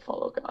how to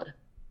follow God.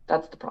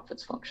 That's the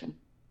prophet's function.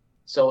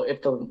 So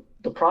if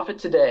the prophet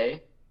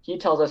today, he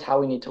tells us how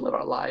we need to live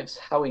our lives,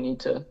 how we need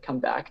to come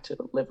back to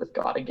live with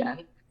God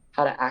again,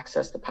 how to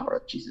access the power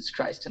of Jesus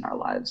Christ in our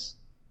lives.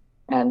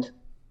 And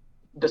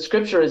the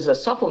Scripture is a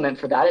supplement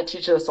for that. It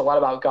teaches us a lot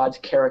about God's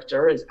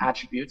character, his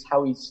attributes,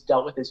 how he's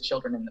dealt with his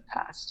children in the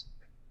past.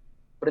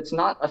 But it's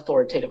not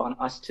authoritative on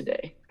us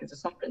today because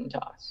it's not written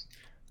to us.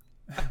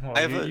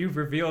 Well, you've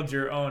revealed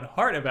your own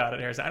heart about it,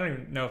 Harrison. I don't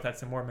even know if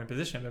that's a Mormon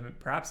position, but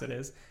perhaps it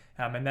is.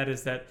 And that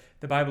is that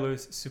the Bible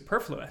is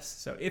superfluous.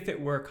 So if it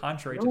were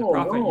contrary to the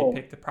prophet, you'd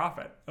pick the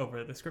prophet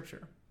over the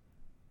Scripture.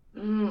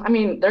 I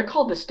mean, they're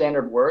called the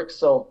standard works.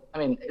 So, I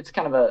mean, it's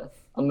kind of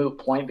a moot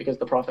point because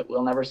the prophet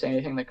will never say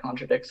anything that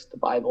contradicts the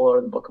Bible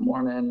or the Book of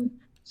Mormon.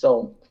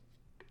 So,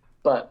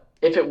 but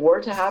if it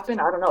were to happen,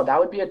 I don't know. That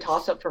would be a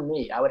toss-up for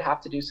me. I would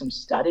have to do some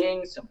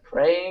studying, some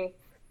praying.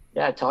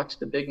 Yeah, talk to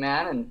the big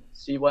man and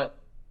see what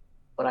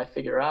I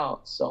figure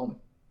out. So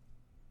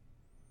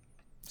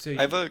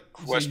I have a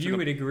question. So you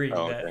would agree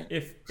that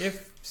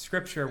if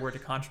Scripture were to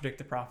contradict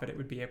the prophet, it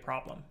would be a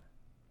problem?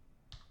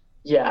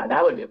 Yeah,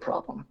 that would be a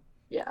problem.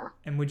 Yeah.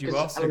 And would you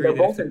also agree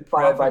that if the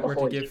prophet were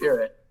to give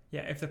Spirit.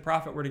 Yeah, if the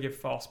prophet were to give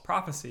false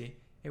prophecy,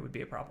 it would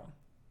be a problem?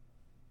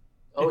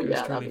 Oh, if it yeah,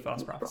 was truly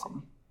false prophecy.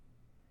 Problem.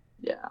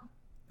 Yeah.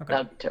 Okay.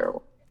 That'd be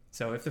terrible.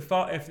 So if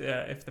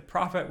the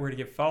prophet were to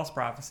give false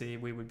prophecy,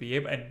 we would be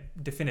able, and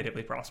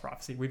definitively false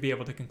prophecy, we'd be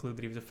able to conclude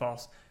that he was a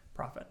false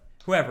prophet,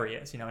 whoever he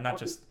is. Not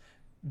just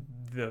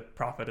the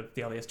prophet of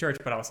the LDS Church,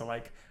 but also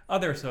like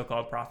other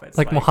so-called prophets,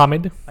 like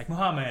Muhammad,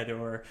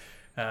 or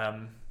I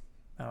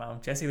don't know,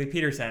 Jesse Lee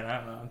Peterson. I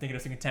don't know. I'm thinking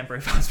of some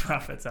contemporary false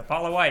prophets.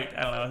 Paula White.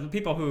 I don't know.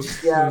 People who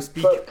speak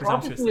but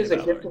presumptuously. Prophecy is a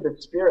gift of the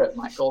Spirit,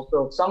 Michael.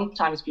 So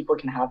sometimes people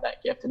can have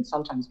that gift, and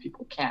sometimes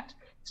people can't.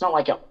 It's not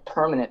like a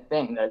permanent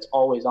thing that it's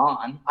always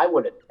on. I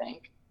wouldn't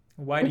think.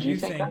 Why do you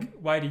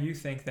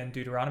think then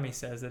Deuteronomy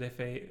says that if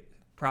a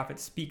prophet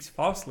speaks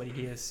falsely,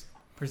 he is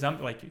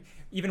presumptive? Like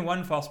even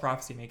one false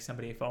prophecy makes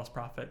somebody a false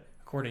prophet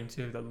according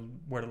to the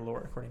word of the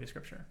Lord, according to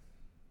Scripture.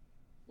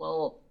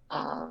 Well,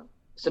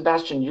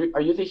 Sebastian,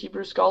 are you the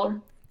Hebrew scholar?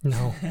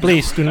 No,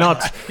 please do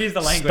not. He's the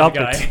language stop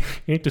guy. It.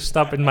 You need to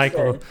stop it,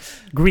 Michael.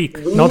 Greek,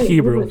 not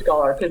Hebrew.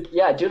 Scholar,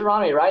 yeah,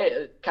 Deuteronomy, right?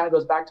 It kind of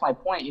goes back to my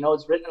point.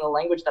 It's written in a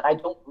language that I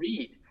don't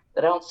read,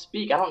 that I don't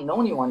speak. I don't know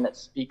anyone that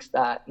speaks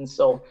that. And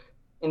so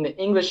in the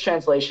English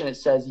translation, it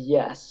says,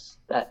 yes,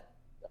 that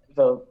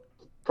the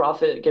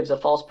prophet gives a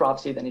false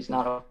prophecy, then he's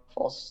not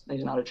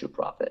a true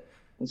prophet.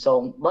 And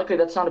so luckily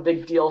that's not a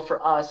big deal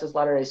for us as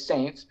Latter-day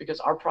Saints because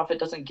our prophet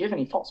doesn't give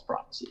any false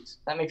prophecies.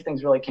 That makes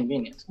things really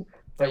convenient.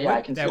 But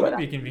I can see that would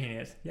be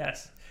convenient.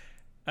 Yes.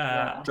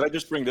 Could I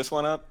just bring this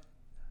one up?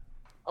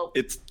 Oh.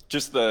 It's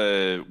just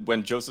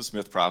when Joseph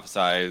Smith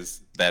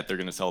prophesies that they're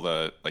going to sell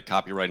the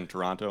copyright in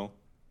Toronto,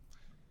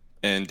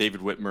 and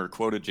David Whitmer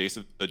quoted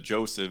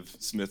Joseph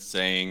Smith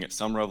saying,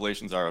 "Some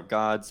revelations are of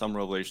God, some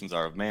revelations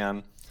are of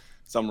man,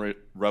 some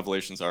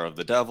revelations are of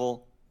the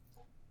devil."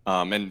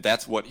 And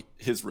that's what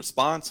his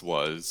response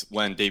was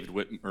when David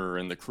Whitmer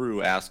and the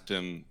crew asked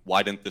him,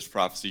 "Why didn't this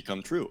prophecy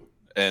come true?"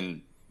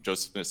 And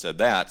Joseph Smith said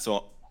that.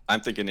 So I'm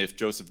thinking if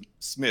Joseph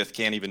Smith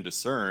can't even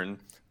discern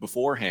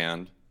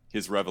beforehand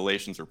his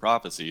revelations or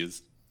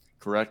prophecies,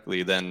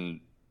 correctly, then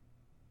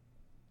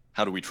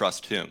how do we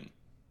trust him?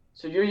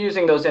 So you're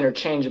using those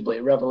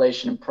interchangeably,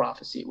 revelation and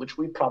prophecy, which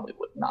we probably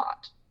would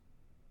not.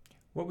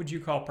 What would you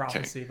call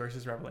prophecy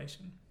versus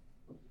revelation?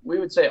 We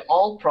would say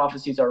all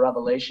prophecies are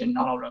revelation,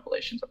 not all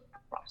revelations are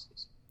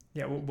prophecies.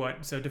 Yeah,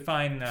 what? So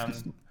define,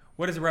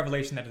 what is a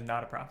revelation that is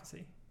not a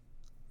prophecy?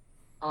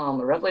 A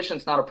revelation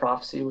that's not a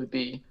prophecy would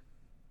be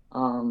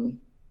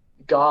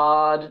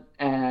God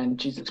and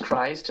Jesus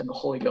Christ and the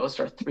Holy Ghost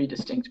are three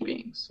distinct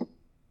beings.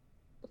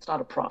 That's not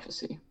a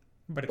prophecy.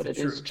 But it's it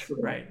truth, is true.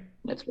 Right?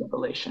 It's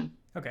revelation.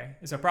 Okay,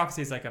 so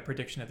prophecy is like a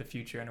prediction of the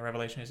future, and a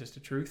revelation is just a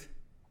truth?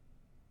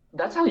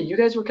 That's how you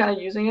guys were kind of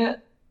using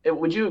it.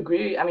 Would you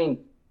agree? I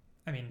mean,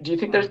 do you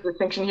think there's a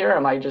distinction here, or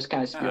am I just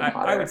kind of spewing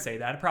hot air? I would say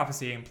that. A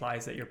prophecy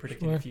implies that you're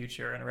predicting the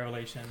future, and a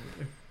revelation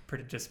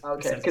just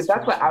okay, because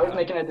that's why I was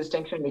making a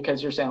distinction,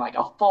 because you're saying like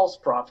a false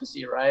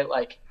prophecy, right?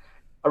 Like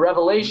a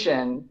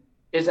revelation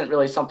isn't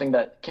really something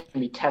that can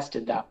be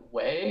tested that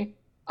way.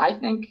 I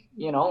think,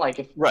 like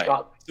if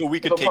God, so we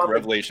could take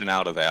revelation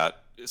out of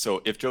that.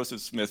 So if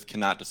Joseph Smith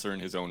cannot discern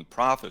his own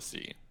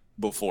prophecy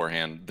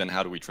beforehand, then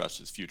how do we trust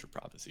his future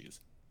prophecies?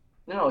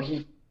 No,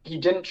 he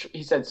didn't.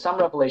 He said some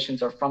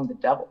revelations are from the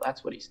devil.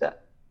 That's what he said.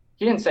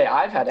 He didn't say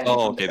I've had any.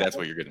 Oh, okay, that's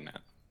what you're getting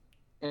at.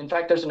 In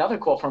fact, there's another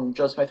quote from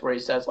Joseph Smith where he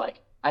says,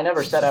 like, I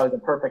never said I was a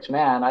perfect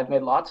man. I've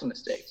made lots of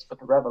mistakes, but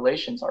the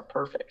revelations are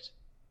perfect.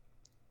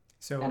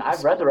 And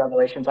I've read the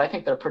revelations. I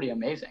think they're pretty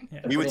amazing.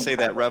 Yeah. We would say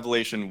that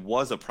revelation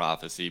was a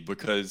prophecy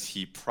because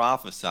he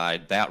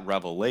prophesied that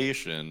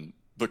revelation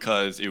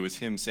because it was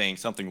him saying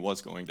something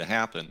was going to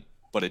happen,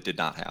 but it did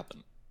not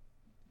happen.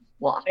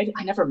 Well,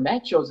 I never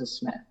met Joseph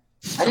Smith.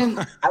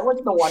 I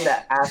wasn't the one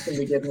that asked him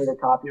to give me the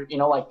copy.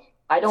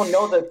 I don't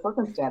know the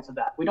circumstance of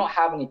that. We don't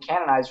have any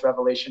canonized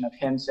revelation of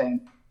him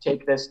saying,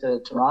 take this to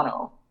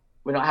Toronto.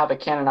 We don't have a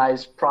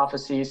canonized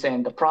prophecy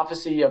saying the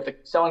prophecy of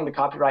selling the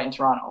copyright in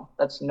Toronto.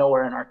 That's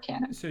nowhere in our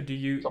canon. So do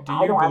you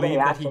believe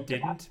that he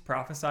didn't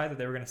prophesy that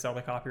they were going to sell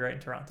the copyright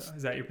in Toronto?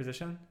 Is that your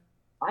position?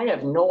 I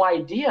have no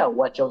idea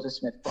what Joseph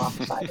Smith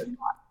prophesied or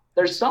not.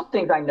 There's some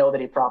things I know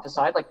that he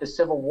prophesied, like the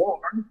Civil War.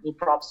 He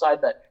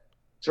prophesied that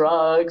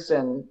drugs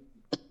and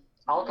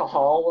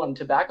alcohol and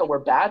tobacco were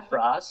bad for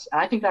us. And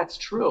I think that's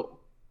true.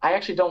 I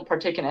actually don't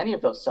partake in any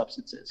of those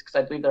substances because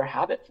I believe they're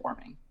habit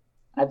forming.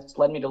 That's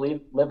led me to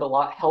live a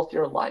lot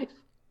healthier life.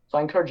 So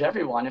I encourage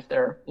everyone, if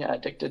they're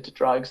addicted to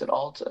drugs at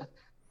all, to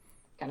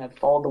kind of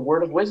follow the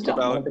word of wisdom.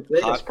 What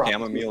about hot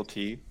chamomile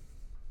tea?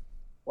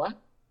 What?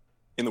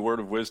 In the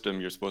word of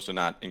wisdom, you're supposed to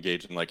not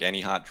engage in like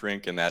any hot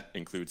drink, and that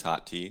includes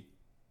hot tea.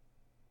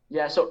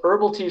 Yeah, so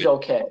herbal tea is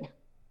okay.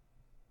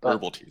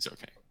 Herbal tea is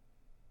okay.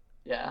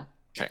 Yeah.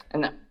 Okay.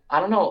 And I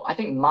don't know, I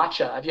think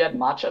matcha. Have you had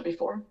matcha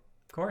before?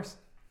 Of course.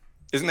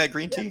 Isn't that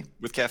green tea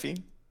with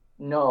caffeine?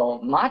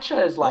 No,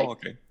 matcha is like,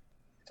 okay.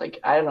 It's like,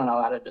 I don't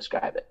know how to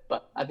describe it,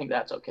 but I think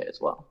that's okay as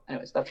well.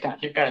 Anyways, that's kind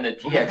of... You're kind of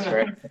the tea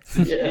expert.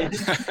 Yeah.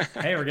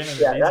 Hey, we're getting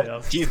into the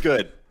details. Tea's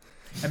good.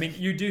 I mean,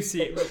 you do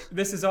see,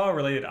 this is all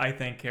related, I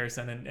think,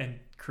 Harrison and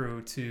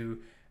crew, to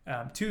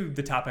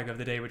the topic of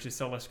the day, which is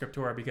Sola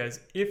Scriptura, because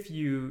if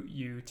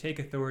you take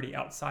authority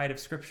outside of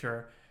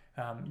Scripture,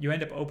 you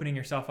end up opening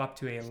yourself up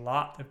to a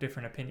lot of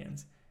different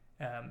opinions.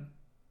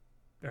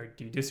 Or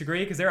do you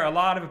disagree? Because there are a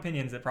lot of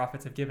opinions that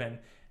prophets have given,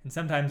 and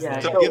sometimes they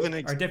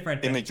are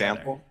different. An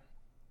example.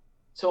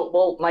 So,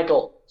 well,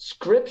 Michael,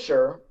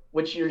 Scripture,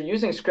 which you're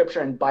using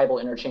Scripture and Bible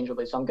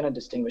interchangeably, so I'm going to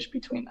distinguish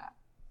between that.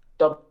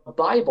 The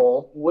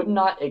Bible would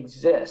not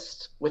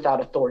exist without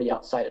authority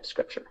outside of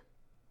Scripture.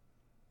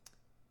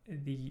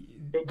 The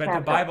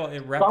Bible,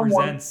 it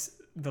represents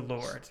the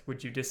Lord.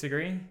 Would you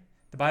disagree?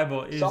 The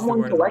Bible is the word of the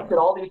Lord. Someone collected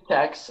all these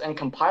texts and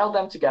compiled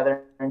them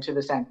together into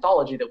this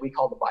anthology that we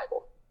call the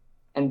Bible.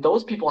 And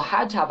those people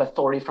had to have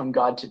authority from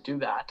God to do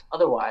that.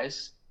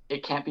 Otherwise,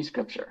 it can't be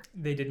Scripture.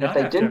 They did not.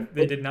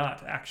 They did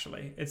not,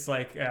 actually. It's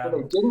like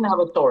they didn't have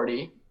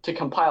authority to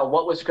compile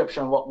what was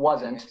Scripture and what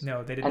wasn't.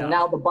 No, they did not. And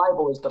now the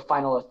Bible is the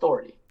final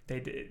authority.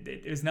 It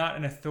is not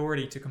an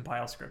authority to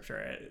compile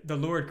Scripture. The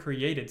Lord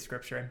created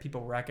Scripture, and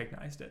people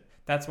recognized it.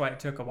 That's why it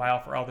took a while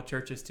for all the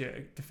churches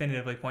to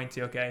definitively point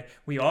to, okay,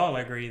 we all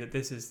agree that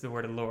this is the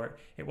word of the Lord.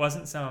 It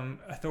wasn't some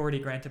authority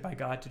granted by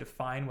God to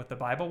define what the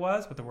Bible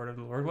was, what the word of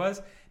the Lord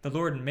was. The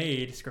Lord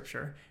made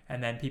Scripture,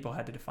 and then people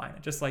had to define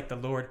it. Just like the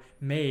Lord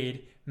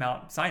made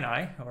Mount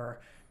Sinai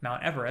or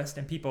Mount Everest,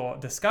 and people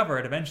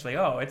discovered eventually,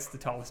 oh, it's the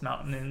tallest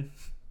mountain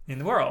in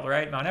the world,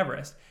 right? Mount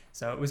Everest.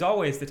 So it was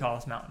always the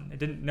tallest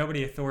mountain.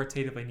 Nobody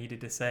authoritatively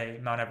needed to say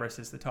Mount Everest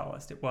is the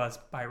tallest. It was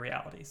by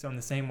reality. So in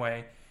the same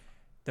way,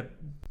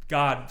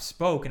 God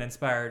spoke and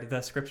inspired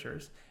the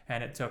Scriptures,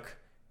 and it took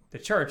the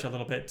church a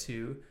little bit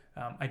to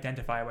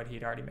identify what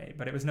he'd already made.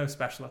 But it was no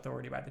special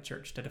authority by the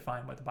church to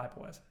define what the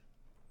Bible was.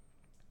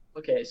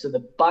 Okay, so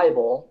the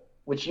Bible,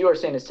 which you are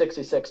saying is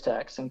 66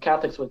 texts, and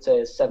Catholics would say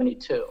is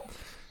 72.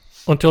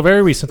 Until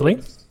very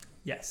recently.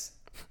 Yes.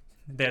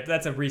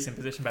 That's a recent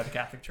position by the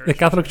Catholic Church. The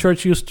Catholic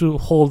Church used to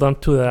hold on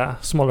to the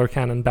smaller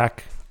canon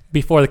back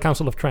before the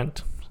Council of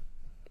Trent.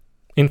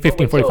 in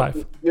 1545.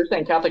 So you're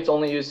saying Catholics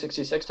only use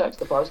 66 text,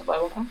 the Protestant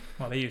Bible now?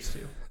 Well, they used to.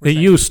 They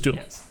used to.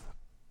 Yes.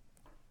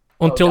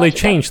 Until they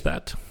gotcha. changed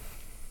that.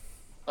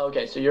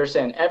 Okay, so you're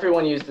saying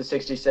everyone used the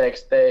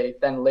 66, they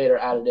then later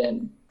added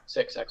in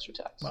 6 extra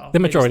texts. Well, The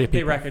majority of they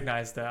people.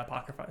 recognize the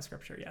Apocrypha as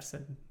Scripture, yes.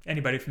 And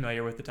anybody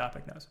familiar with the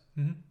topic knows.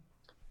 Mm-hmm.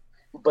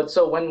 But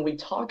so when we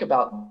talk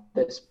about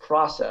this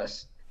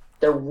process,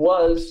 there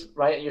was,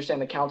 right, you're saying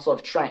the Council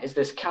of Trent is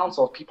this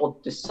council of people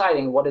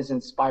deciding what is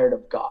inspired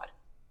of God.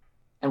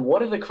 And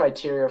what are the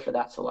criteria for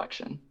that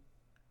selection?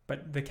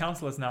 But the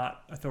council is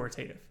not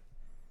authoritative.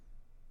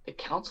 The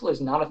council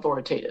is not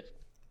authoritative.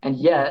 And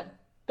yet,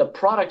 the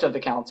product of the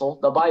council,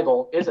 the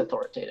Bible, is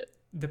authoritative.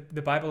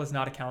 The Bible is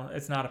not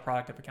it's not a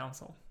product of a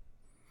council.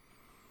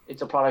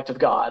 It's a product of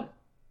God.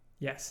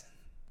 Yes.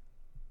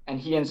 And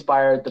he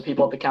inspired the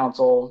people of the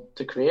council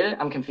to create it?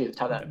 I'm confused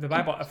how that... The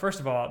Bible, first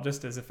of all,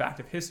 just as a fact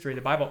of history,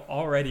 the Bible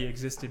already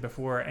existed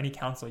before any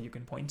council you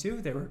can point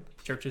to. There were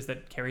churches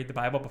that carried the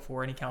Bible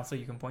before any council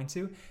you can point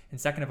to. And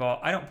second of all,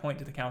 I don't point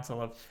to the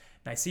Council of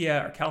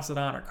Nicaea or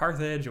Chalcedon or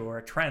Carthage or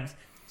Trent,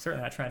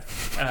 certainly not Trent,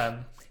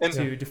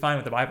 to define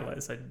what the Bible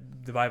is.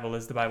 The Bible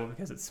is the Bible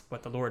because it's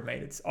what the Lord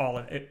made. It's all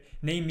in it.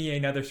 Name me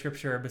another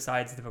scripture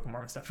besides the Book of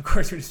Mormon stuff. Of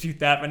course, we dispute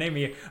that, but name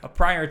me a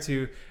prior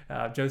to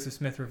Joseph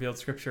Smith revealed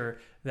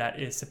scripture that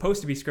is supposed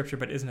to be scripture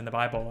but isn't in the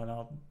Bible,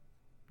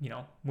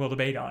 and we'll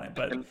debate on it.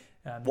 But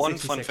one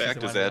fun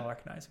fact is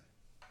that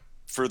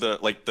for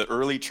the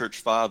early church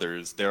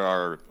fathers, there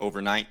are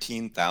over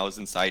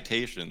 19,000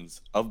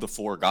 citations of the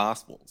 4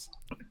 Gospels.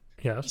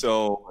 Yes.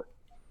 So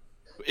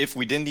if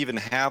we didn't even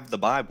have the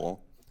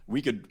Bible,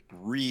 we could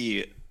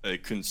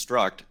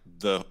reconstruct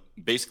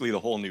basically the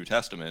whole New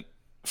Testament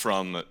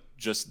from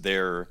just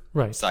their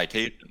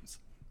citations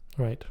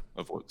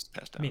of what's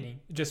passed down. Meaning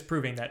just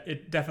proving that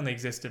it definitely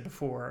existed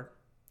before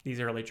these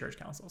early church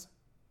councils.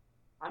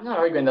 I'm not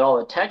arguing that all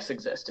the texts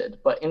existed,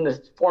 but in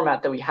the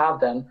format that we have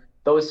them,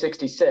 those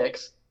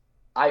 66,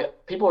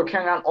 people were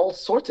carrying around all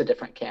sorts of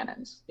different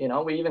canons.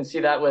 We even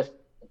see that with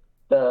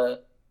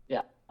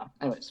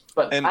anyways.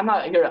 But I'm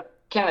not here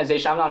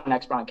canonization. I'm not an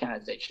expert on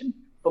canonization.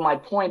 But my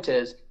point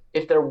is,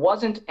 if there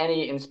wasn't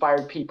any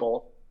inspired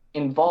people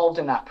involved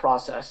in that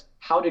process,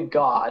 how did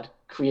God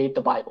create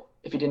the Bible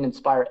if he didn't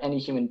inspire any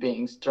human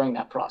beings during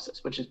that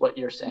process, which is what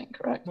you're saying,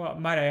 correct? Well,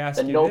 might I ask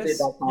then you nobody this?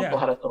 that council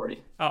had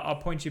authority. I'll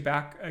point you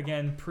back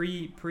again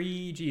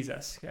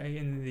pre-Jesus, okay?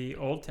 In the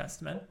Old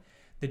Testament.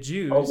 The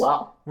Jews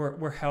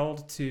were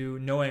held to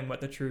knowing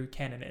what the true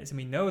canon is. And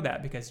we know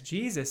that because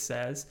Jesus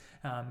says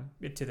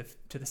to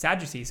the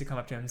Sadducees who come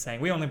up to him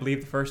saying, we only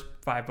believe the first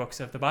 5 books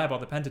of the Bible,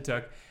 the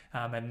Pentateuch,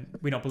 and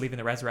we don't believe in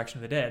the resurrection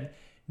of the dead.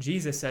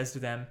 Jesus says to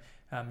them,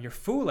 you're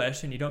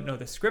foolish and you don't know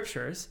the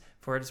scriptures,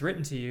 for it is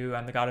written to you,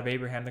 I'm the God of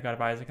Abraham, the God of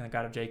Isaac, and the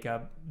God of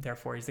Jacob.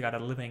 Therefore, he's the God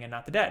of the living and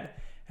not the dead.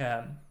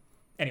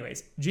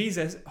 Anyways,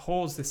 Jesus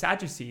holds the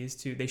Sadducees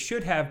to, they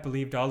should have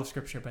believed all of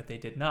scripture, but they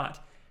did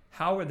not.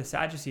 How were the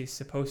Sadducees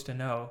supposed to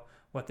know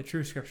what the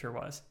true scripture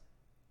was?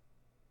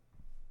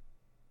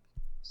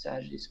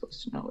 Sadducees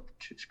supposed to know what the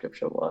true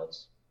scripture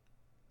was?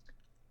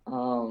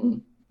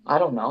 I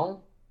don't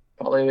know.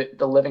 Probably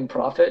the living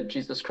prophet,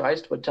 Jesus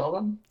Christ, would tell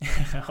them.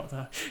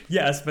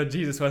 Yes, but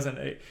Jesus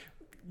wasn't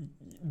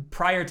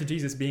prior to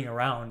Jesus being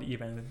around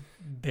even,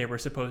 they were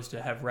supposed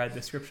to have read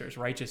the scriptures.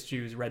 Righteous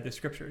Jews read the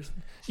scriptures.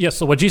 Yes,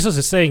 so what Jesus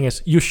is saying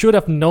is, you should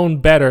have known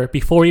better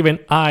before even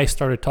I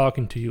started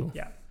talking to you.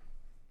 Yeah.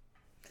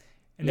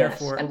 And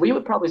therefore, and we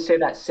would probably say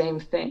that same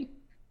thing,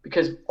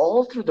 because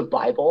all through the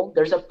Bible,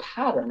 there's a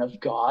pattern of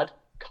God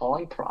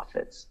calling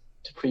prophets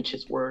to preach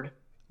his word.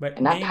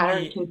 And that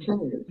pattern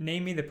continues.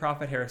 Name me the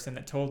prophet Harrison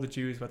that told the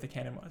Jews what the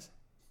canon was.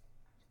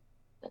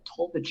 That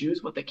told the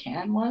Jews what the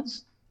canon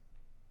was?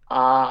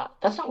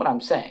 That's not what I'm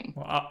saying.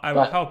 Well, I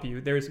will help you.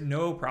 There's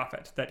no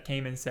prophet that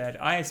came and said,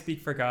 I speak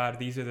for God.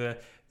 These are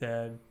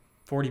the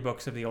 40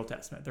 books of the Old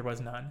Testament. There was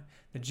none.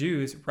 The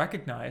Jews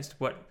recognized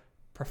what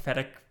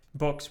prophetic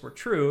books were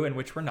true and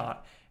which were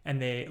not,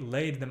 and they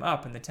laid them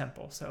up in the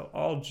temple. So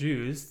all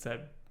Jews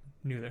that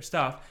knew their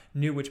stuff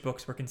knew which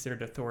books were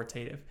considered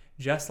authoritative,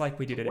 just like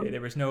we do today.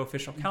 There was no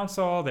official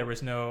council, there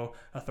was no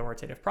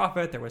authoritative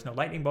prophet, there was no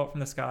lightning bolt from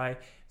the sky.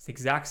 It's the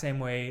exact same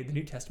way the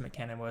New Testament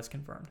canon was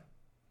confirmed.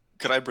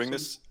 Could I bring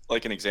this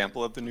like an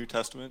example of the New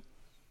Testament?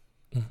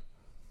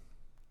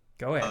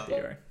 Go ahead,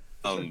 Theodore.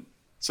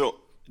 So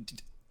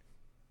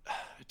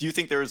do you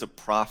think there is a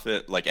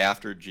prophet like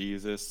after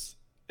Jesus,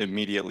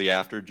 immediately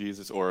after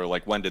Jesus, or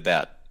like when did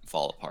that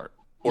fall apart?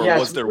 Or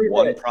was there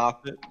one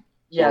prophet?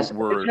 Yes, the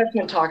New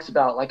Testament talks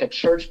about like a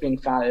church being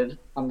founded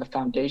on the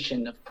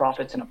foundation of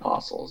prophets and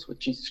apostles, with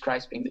Jesus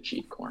Christ being the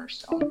chief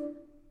cornerstone.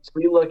 So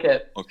we look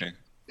at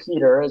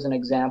Peter as an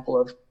example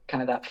of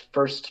kind of that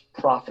first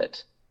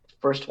prophet,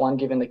 first one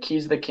given the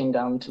keys of the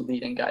kingdom to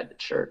lead and guide the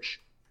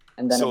church.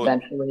 And then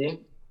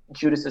eventually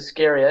Judas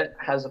Iscariot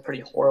has a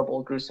pretty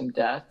horrible, gruesome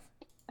death.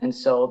 And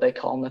so they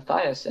call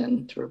Matthias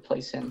in to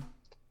replace him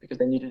because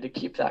they needed to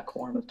keep that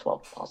quorum of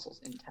 12 apostles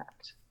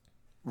intact.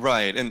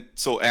 Right. And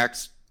so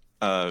Acts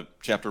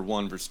chapter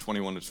 1, verse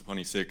 21 to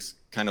 26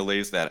 kind of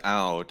lays that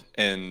out.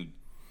 And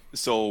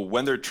so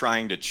when they're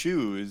trying to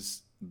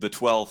choose the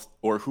 12th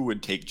or who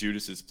would take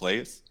Judas's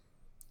place,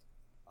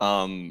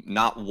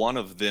 not one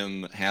of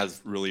them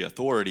has really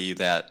authority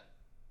that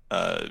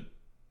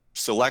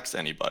selects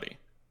anybody.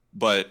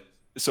 But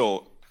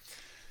so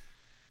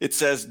it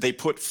says they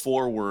put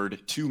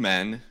forward 2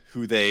 men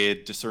who they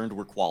discerned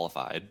were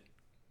qualified,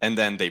 and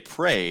then they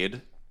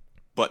prayed,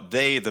 but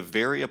they, the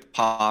very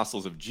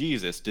apostles of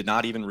Jesus, did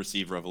not even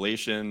receive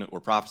revelation or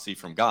prophecy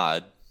from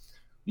God,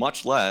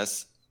 much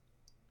less,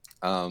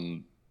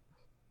 well,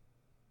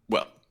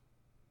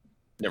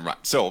 never mind.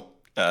 So,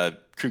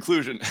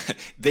 conclusion,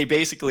 they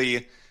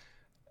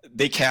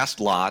cast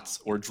lots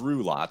or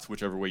drew lots,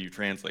 whichever way you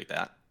translate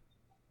that,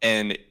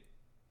 and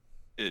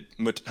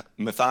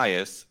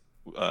Matthias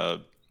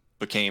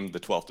became the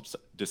 12th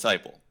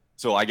disciple.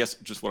 So I guess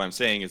just what I'm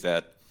saying is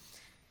that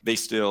they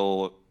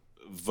still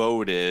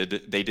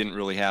voted. They didn't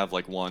really have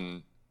like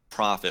one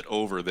prophet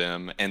over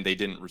them, and they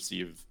didn't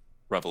receive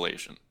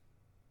revelation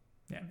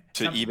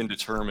to even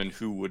determine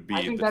who would be.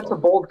 I think that's a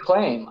bold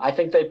claim. I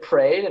think they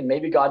prayed, and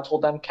maybe God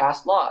told them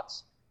cast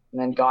lots, and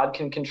then God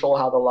can control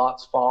how the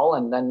lots fall,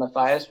 and then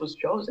Matthias was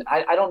chosen.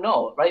 I don't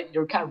know, right?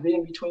 You're kind of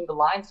reading between the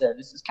lines there.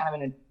 This is kind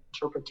of an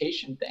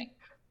interpretation thing.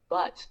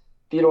 But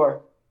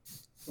Theodore,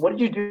 what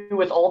do you do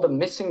with all the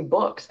missing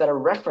books that are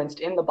referenced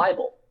in the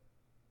Bible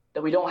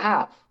that we don't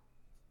have?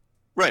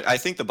 Right. I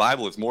think the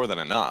Bible is more than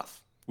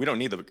enough. We don't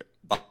need the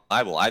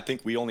Bible. I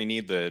think we only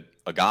need a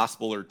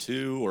gospel or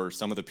 2, or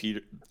some of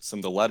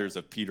the letters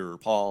of Peter or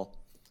Paul.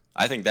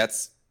 I think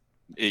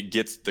it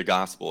gets the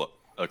gospel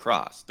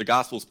across. The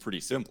gospel is pretty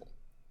simple,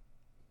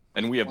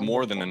 and we have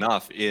more than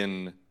enough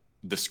in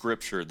the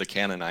Scripture, the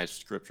canonized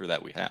Scripture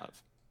that we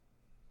have.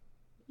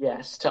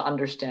 Yes, to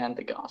understand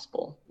the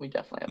gospel, we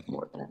definitely have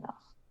more than enough.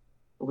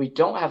 But we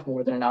don't have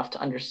more than enough to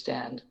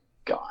understand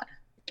God.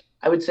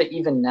 I would say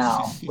even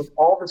now, with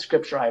all the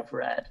Scripture I've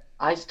read,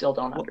 I still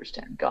don't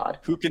understand God.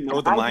 Who can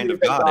know the mind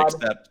of God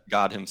except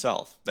God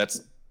himself?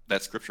 That's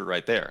Scripture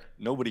right there.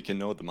 Nobody can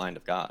know the mind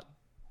of God.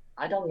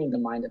 I don't mean the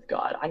mind of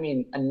God. I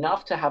mean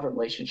enough to have a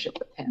relationship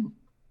with him.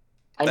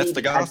 I That's need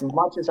the gospel. as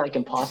much as I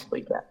can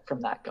possibly get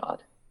from that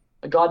God.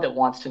 A God that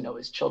wants to know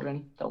his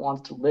children, that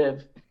wants to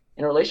live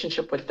in a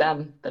relationship with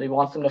them, that he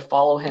wants them to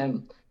follow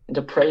him and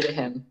to pray to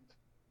him.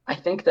 I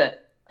think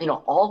that,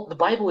 all the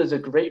Bible is a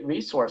great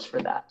resource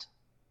for that.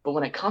 But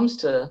when it comes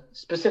to,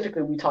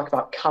 specifically, we talk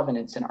about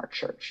covenants in our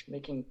church,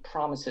 making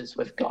promises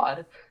with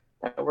God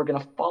that we're going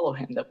to follow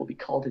him, that we'll be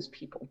called his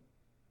people.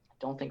 I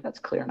don't think that's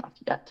clear enough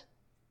yet.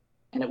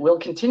 And it will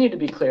continue to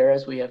be clear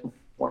as we have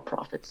more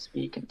prophets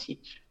speak and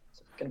teach.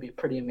 So it's going to be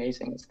pretty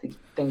amazing as these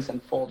things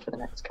unfold for the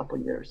next couple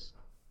of years.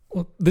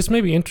 Well, this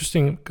may be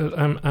interesting because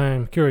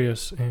I'm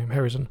curious,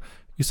 Harrison.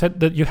 You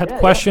said that you had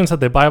questions that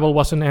the Bible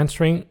wasn't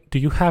answering. Do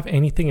you have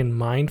anything in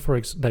mind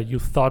that you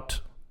thought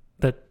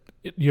that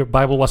your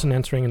Bible wasn't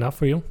answering enough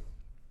for you?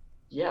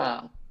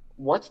 Yeah.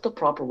 What's the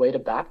proper way to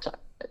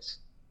baptize?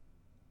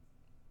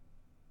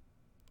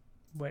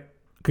 Wait.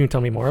 Can you tell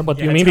me more? But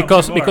you mean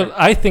because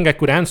I think I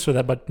could answer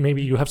that, but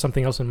maybe you have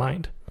something else in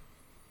mind.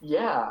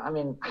 Yeah. I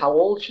mean, how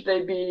old should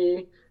they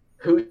be?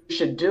 Who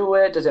should do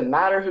it? Does it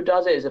matter who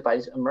does it? Is it by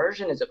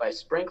immersion? Is it by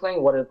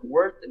sprinkling? What are the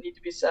words that need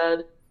to be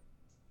said?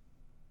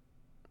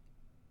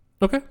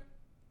 Okay.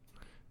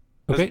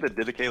 Doesn't the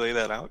Didache lay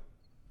that out?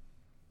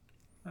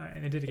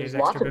 And There's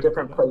lots of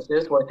different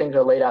places where things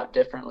are laid out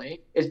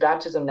differently. Is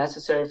baptism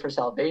necessary for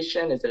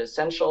salvation? Is it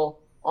essential?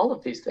 All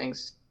of these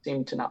things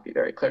seem to not be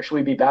very clear. Should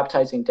we be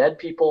baptizing dead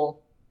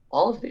people?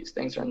 All of these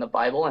things are in the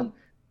Bible, and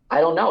I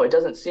don't know. It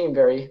doesn't seem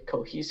very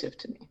cohesive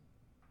to me.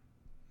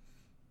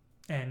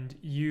 And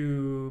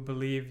you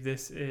believe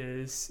this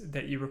is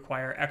that you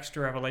require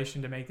extra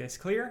revelation to make this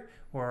clear,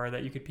 or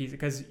that you could piece it?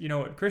 Because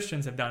what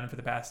Christians have done for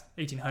the past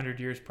 1800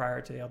 years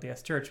prior to the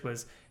LDS Church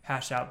was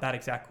hash out that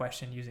exact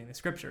question using the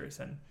Scriptures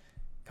and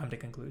come to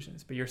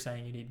conclusions. But you're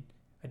saying you need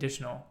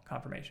additional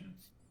confirmation.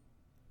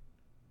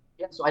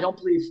 Yeah, so I don't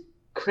believe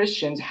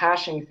Christians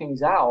hashing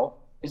things out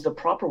is the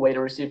proper way to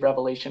receive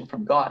revelation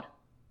from God.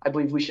 I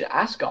believe we should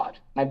ask God,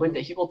 and I believe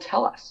that he will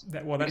tell us.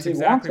 That's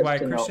exactly why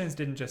Christians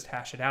didn't just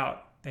hash it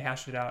out. They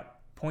hashed it out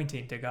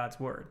pointing to God's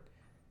word.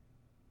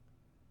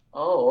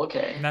 Oh,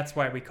 okay. And that's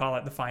why we call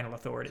it the final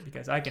authority,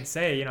 because I can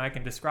say, I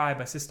can describe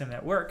a system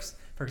that works.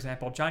 For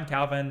example, John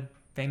Calvin,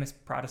 famous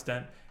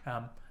Protestant,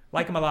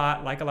 like him a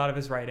lot, like a lot of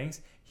his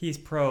writings, he's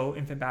pro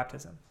infant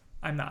baptism.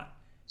 I'm not.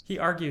 He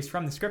argues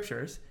from the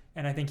Scriptures,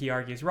 and I think he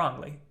argues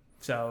wrongly.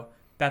 So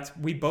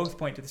we both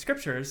point to the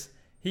Scriptures.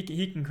 He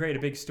can create a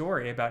big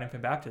story about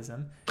infant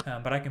baptism,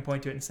 but I can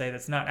point to it and say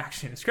that's not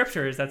actually in the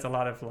Scriptures. That's a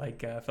lot of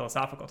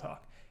philosophical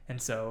talk.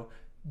 And so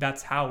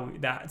that's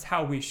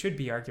how we should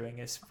be arguing,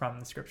 is from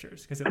the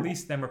Scriptures, because at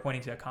least then we're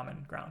pointing to a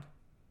common ground.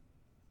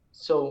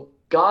 So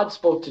God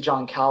spoke to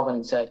John Calvin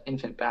and said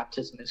infant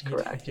baptism is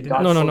correct. He did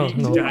no.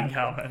 John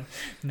Calvin.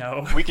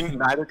 No. We can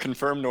neither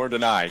confirm nor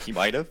deny. He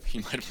might have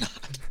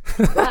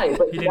not. Right,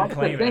 but He didn't that's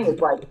claim the thing.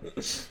 it.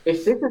 Is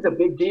if this is a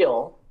big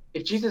deal,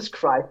 if Jesus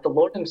Christ, the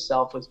Lord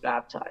himself, was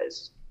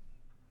baptized,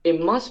 it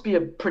must be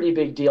a pretty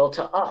big deal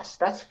to us.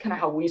 That's kind of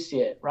how we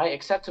see it, right?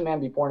 Except a man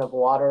be born of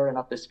water and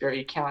of the Spirit,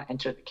 you cannot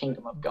enter the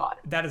kingdom of God.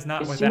 That is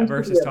not It what that seems to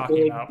verse be is a talking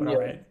big about, but deal.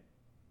 all right.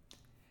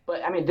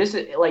 But I mean, this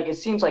is like, it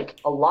seems like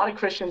a lot of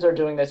Christians are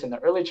doing this, and the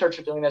early church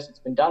are doing this. It's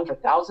been done for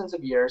thousands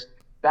of years.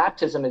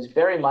 Baptism is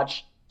very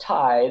much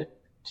tied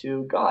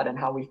to God and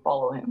how we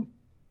follow him.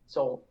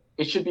 So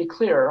it should be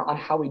clear on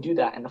how we do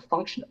that and the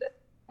function of it.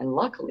 And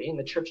luckily, in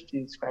the Church of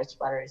Jesus Christ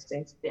of Latter-day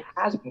Saints, it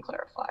has been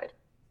clarified.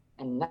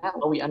 And now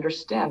we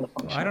understand the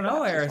function. Well, I don't of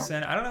know, baptism.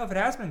 Harrison. I don't know if it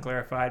has been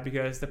clarified,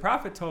 because the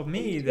prophet told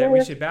me that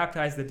we should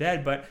baptize the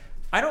dead, but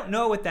I don't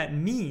know what that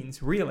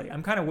means, really.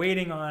 I'm kind of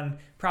waiting on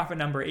prophet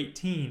number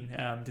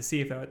 18 to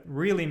see if it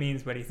really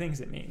means what he thinks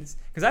it means.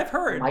 Because I've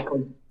heard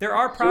Michael, there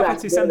are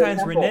prophets who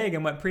sometimes renege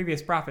on what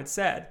previous prophets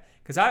said.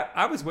 Because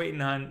I was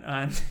waiting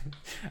on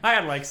I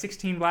had like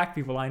 16 black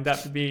people lined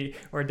up to be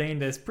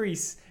ordained as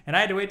priests, and I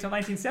had to wait till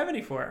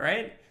 1970 for it,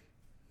 right?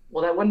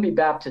 well, that wouldn't be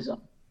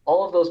baptism.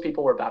 All of those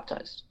people were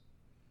baptized.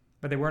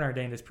 But they weren't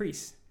ordained as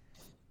priests.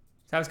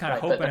 So I was kind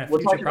of Right, but hoping a we're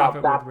future talking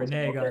about prophet would baptism,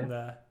 renege okay? on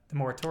the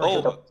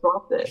moratorium. The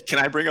prophet. Can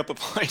I bring up a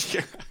point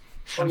here?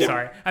 I'm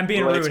sorry. I'm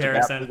being Relates rude, to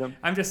Harrison. baptism.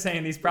 I'm just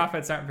saying these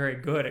prophets aren't very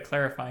good at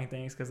clarifying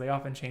things because they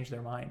often change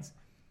their minds.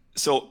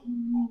 So,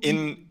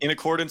 in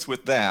accordance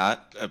with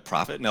that,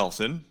 Prophet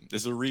Nelson,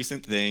 this is a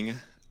recent thing.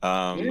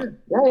 Yeah.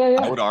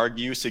 I would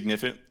argue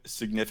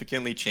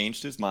significantly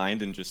changed his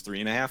mind in just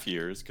 3.5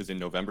 years, because in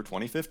November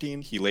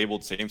 2015, he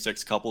labeled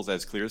same-sex couples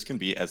as clear as can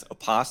be as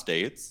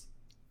apostates,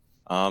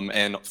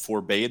 and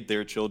forbade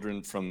their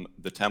children from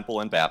the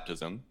temple and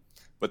baptism.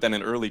 But then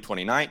in early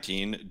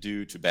 2019,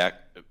 due to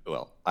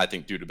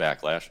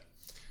backlash,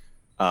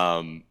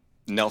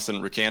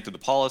 Nelson recanted the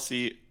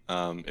policy,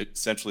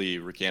 essentially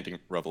recanting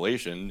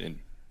Revelation, in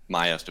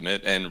my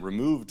estimate, and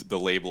removed the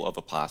label of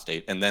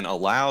apostate, and then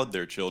allowed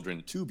their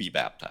children to be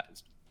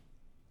baptized.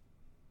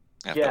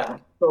 Yeah.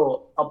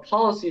 So a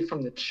policy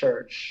from the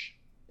church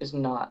is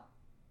not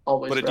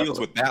always. But it deals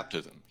relevant. with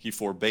baptism. He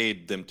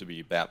forbade them to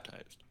be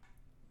baptized.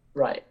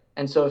 Right.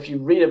 And so if you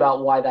read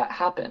about why that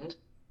happened,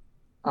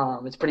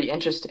 it's pretty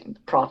interesting. The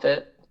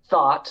prophet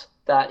thought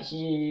that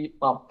he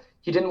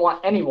didn't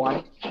want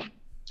anyone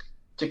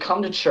to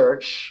come to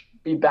church,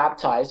 be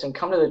baptized, and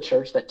come to the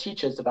church that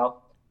teaches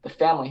about the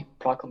family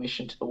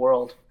proclamation to the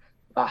world,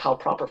 about how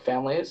proper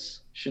families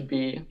should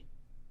be,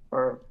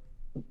 or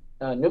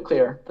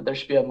nuclear, that there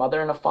should be a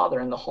mother and a father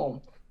in the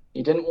home.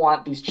 He didn't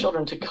want these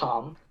children to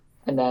come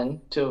and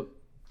then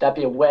that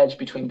be a wedge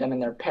between them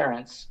and their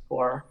parents who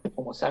are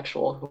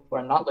homosexual, who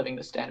are not living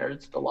the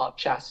standards, the law of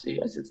chastity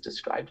as it's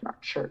described in our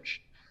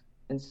church.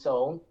 And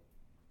so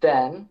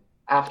then,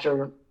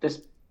 after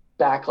this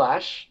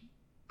backlash,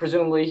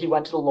 presumably he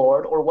went to the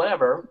Lord or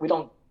whatever. We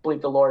don't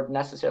believe the Lord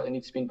necessarily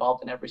needs to be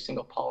involved in every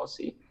single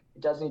policy.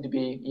 It does need to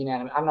be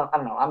unanimous. I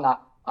don't know. I'm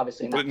not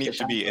obviously in that But it needs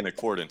to position. be in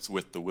accordance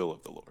with the will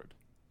of the Lord.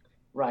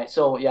 Right.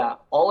 So yeah,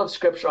 all of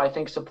Scripture I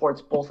think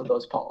supports both of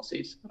those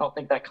policies. I don't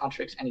think that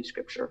contradicts any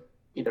Scripture,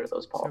 either of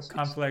those policies.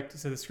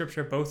 So the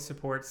Scripture both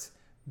supports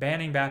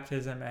banning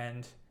baptism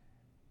and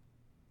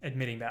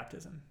admitting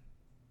baptism.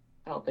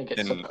 I don't think it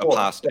And supports,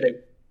 apostate.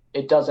 but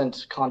it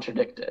doesn't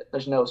contradict it.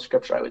 There's no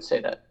Scripture I would say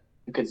that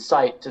you could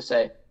cite to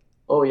say,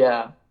 oh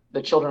yeah,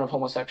 the children of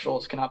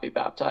homosexuals cannot be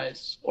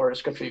baptized, or a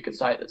Scripture you could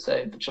cite that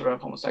say the children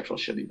of homosexuals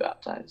should be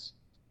baptized.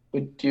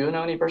 Do you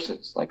know any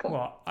verses like that?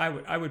 Well,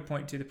 I would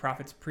point to the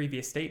prophet's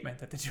previous statement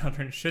that the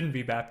children shouldn't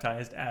be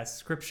baptized as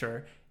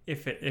Scripture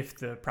if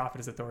the prophet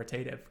is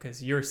authoritative,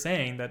 because you're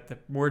saying that the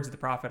words of the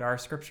prophet are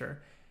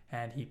Scripture,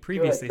 and he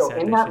previously So said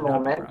in they that should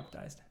not be moment-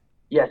 baptized.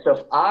 Yeah, so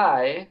if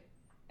I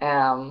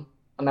am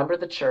a member of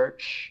the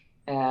church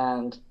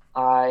and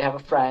I have a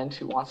friend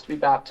who wants to be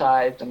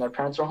baptized and their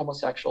parents are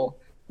homosexual,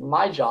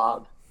 my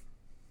job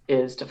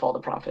is to follow the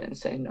prophet and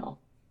say no.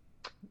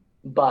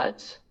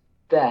 But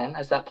then,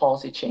 as that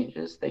policy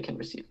changes, they can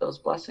receive those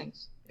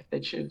blessings if they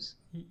choose.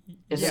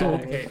 Is Yeah,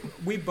 it- okay.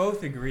 We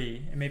both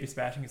agree, and maybe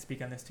Sebastian can speak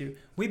on this too.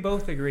 We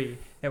both agree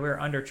that we're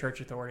under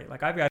church authority.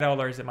 Like, I've got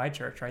elders at my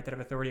church, right, that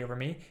have authority over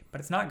me, but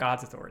it's not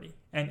God's authority.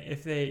 And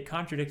if they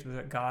contradict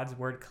what God's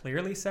word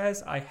clearly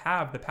says, I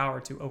have the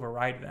power to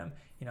override them.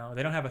 You know,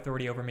 they don't have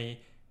authority over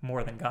me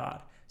more than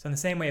God. So in the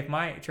same way, if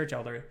my church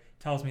elder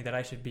tells me that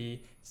I should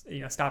be,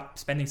 stop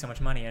spending so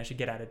much money and I should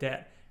get out of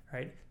debt,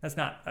 right? That's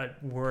not a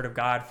word of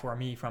God for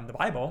me from the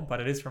Bible,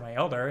 but it is for my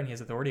elder, and he has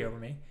authority over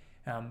me.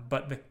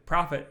 But the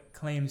prophet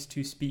claims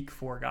to speak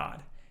for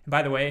God. And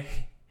by the way,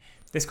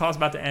 this call's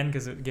about to end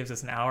because it gives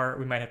us an hour.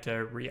 We might have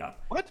to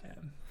re-up. What?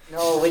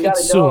 No, we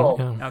gotta Soon,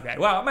 go. yeah. Okay.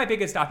 Well, it might be a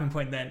good stopping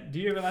point then. Do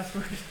you have a last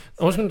word?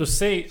 I was going to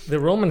say the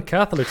Roman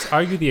Catholics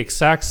argue the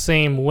exact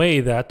same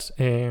way, that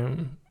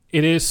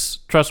it is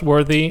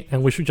trustworthy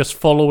and we should just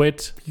follow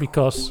it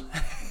because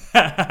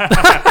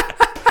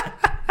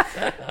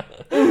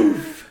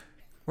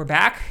We're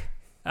back.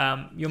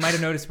 You might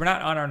have noticed we're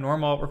not on our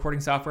normal recording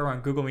software. We're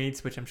on Google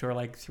Meets, which I'm sure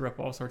threw up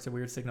all sorts of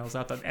weird signals.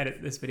 I'll have to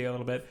edit this video a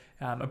little bit.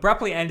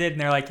 Abruptly ended,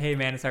 and they're like, "Hey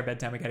man, it's our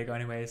bedtime. We gotta go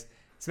anyways."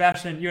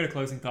 Sebastian, you had a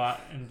closing thought,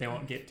 and they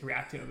won't get to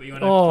react to it, but you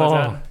want to close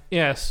out?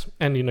 Yes.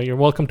 And, you're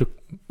welcome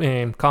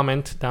to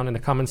comment down in the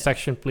comment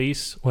section,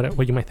 please,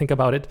 what you might think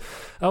about it.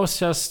 I was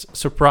just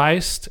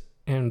surprised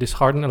and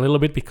disheartened a little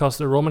bit because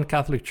the Roman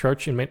Catholic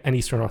Church and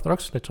Eastern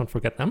Orthodox, let's not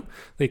forget them,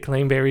 they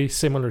claim very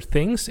similar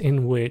things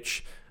in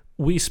which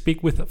we speak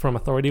from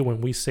authority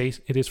when we say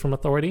it is from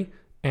authority.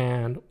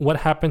 And what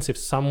happens if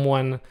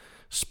someone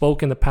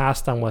spoke in the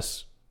past and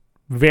was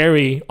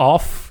very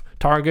off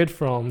target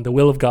from the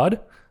will of God?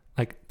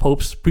 Like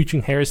popes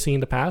preaching heresy in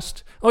the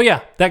past. Oh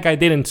yeah, that guy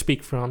didn't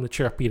speak from the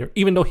chair of Peter,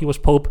 even though he was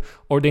pope,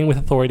 ordained with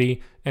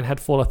authority, and had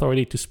full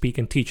authority to speak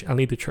and teach and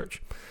lead the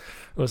church.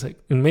 It was like,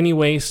 in many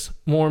ways,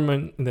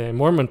 the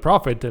Mormon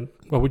prophet that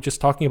what we're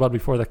just talking about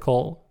before the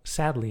call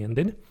sadly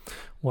ended,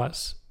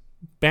 was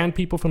ban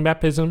people from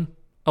baptism.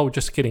 Oh,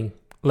 just kidding.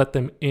 Let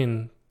them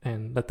in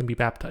and let them be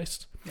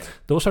baptized. Yeah.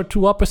 Those are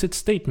two opposite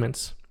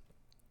statements.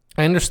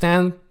 I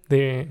understand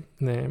the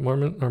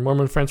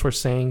Mormon friends were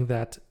saying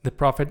that the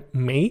prophet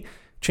may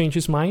change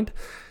his mind.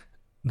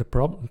 The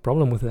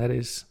problem with that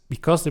is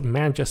because the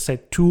man just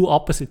said two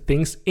opposite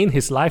things in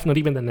his life, not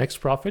even the next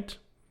prophet.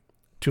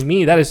 To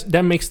me,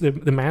 that makes the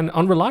man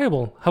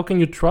unreliable. How can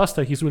you trust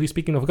that he's really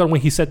speaking of God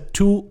when he said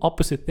two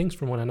opposite things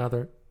from one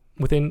another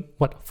within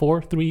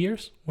 3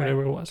 years,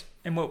 whatever it was?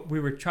 And what we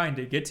were trying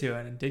to get to,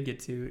 and did get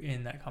to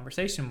in that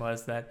conversation,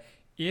 was that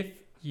if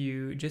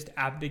you just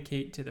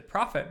abdicate to the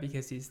prophet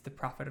because he's the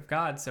prophet of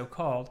God,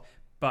 so-called,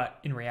 but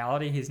in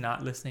reality he's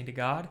not listening to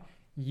God,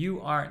 you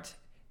aren't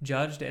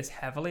judged as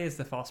heavily as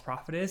the false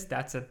prophet is.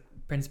 That's a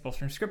principle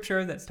from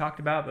Scripture that's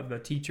talked about, but the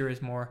teacher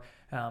is more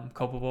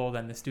culpable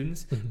than the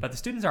students. Mm-hmm. But the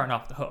students aren't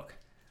off the hook.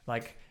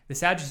 Like the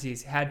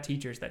Sadducees had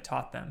teachers that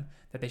taught them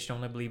that they should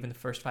only believe in the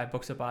first 5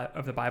 books of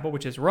the Bible,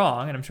 which is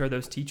wrong, and I'm sure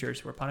those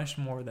teachers were punished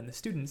more than the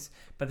students.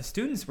 But the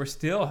students were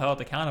still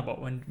held accountable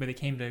when they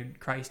came to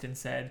Christ and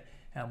said,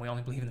 we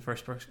only believe in the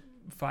first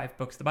 5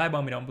 books of the Bible,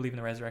 and we don't believe in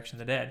the resurrection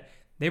of the dead.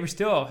 They were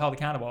still held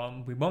accountable,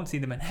 and we won't see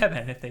them in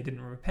heaven if they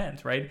didn't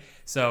repent, right?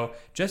 So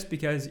just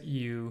because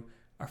you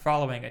are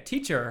following a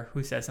teacher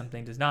who says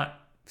something does not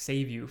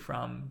save you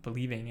from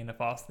believing in a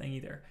false thing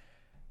either.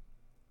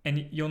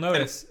 And you'll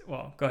notice,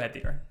 well, go ahead,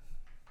 Theodore.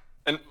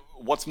 And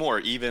what's more,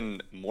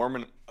 even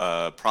Mormon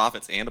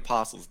prophets and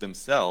apostles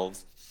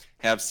themselves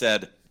have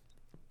said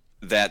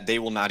that they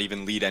will not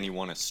even lead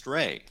anyone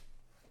astray.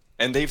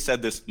 And they've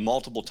said this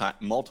multiple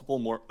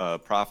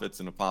prophets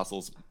and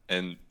apostles,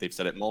 and they've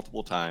said it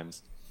multiple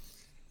times.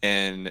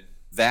 And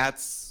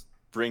that's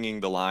bringing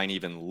the line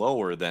even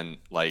lower than,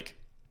 like,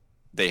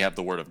 they have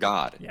the word of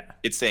God. Yeah.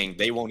 It's saying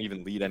they won't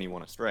even lead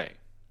anyone astray.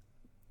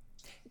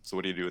 So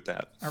what do you do with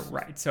that? All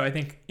right. So I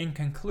think in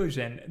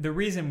conclusion, the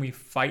reason we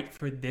fight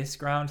for this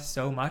ground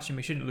so much, and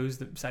we shouldn't lose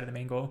the sight of the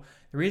main goal,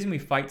 the reason we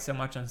fight so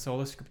much on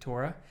Sola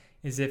Scriptura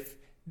is if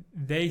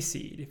they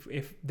cede,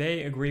 if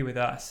they agree with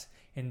us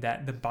in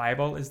that the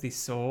Bible is the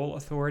sole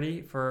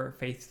authority for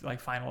faith, like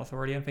final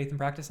authority on faith and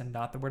practice, and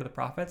not the word of the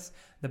prophets,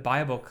 the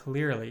Bible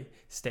clearly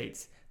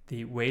states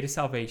the way to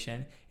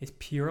salvation is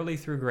purely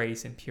through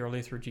grace and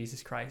purely through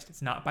Jesus Christ.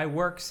 It's not by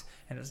works,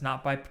 and it's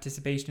not by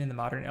participation in the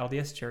modern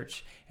LDS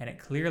church, and it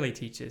clearly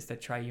teaches the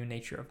triune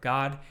nature of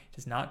God. It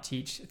does not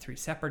teach 3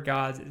 separate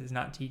gods. It does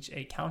not teach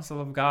a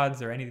council of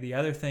gods or any of the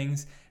other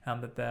things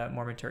that the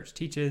Mormon church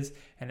teaches,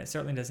 and it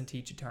certainly doesn't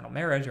teach eternal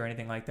marriage or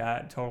anything like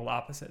that. Total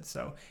opposite.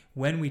 So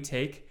when we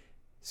take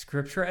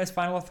Scripture as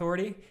final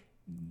authority,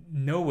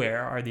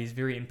 nowhere are these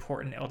very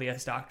important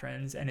LDS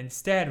doctrines, and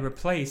instead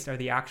replaced are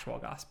the actual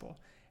gospel.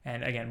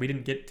 And again, we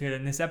didn't get to it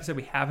in this episode.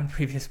 We have in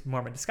previous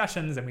Mormon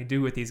discussions, and we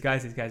do with these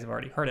guys. These guys have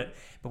already heard it.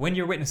 But when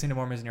you're witnessing to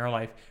Mormons in your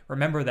life,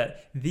 remember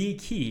that the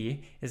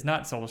key is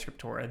not Sola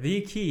Scriptura.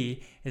 The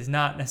key is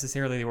not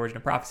necessarily the origin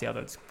of prophecy,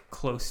 although it's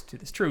close to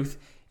this truth.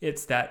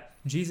 It's that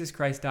Jesus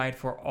Christ died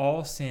for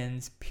all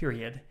sins,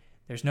 period.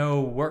 There's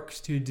no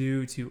works to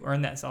do to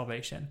earn that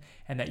salvation,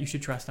 and that you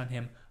should trust on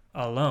him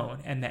alone,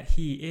 and that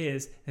he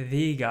is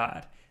the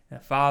God. The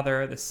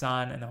Father, the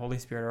Son, and the Holy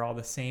Spirit are all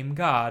the same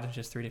God,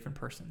 just 3 different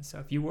persons. So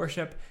if you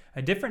worship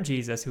a different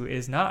Jesus who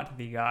is not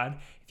the God,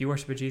 if you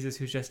worship a Jesus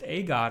who's just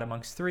a God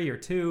amongst 3 or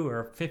 2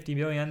 or 50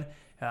 million,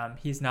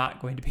 he's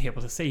not going to be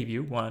able to save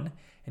you, 1.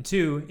 And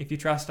 2, if you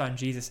trust on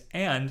Jesus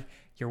and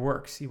your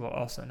works, you will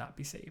also not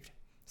be saved.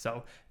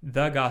 So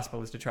the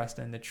gospel is to trust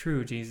in the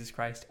true Jesus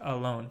Christ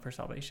alone for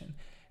salvation.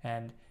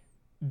 And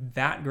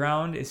that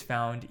ground is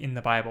found in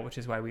the Bible, which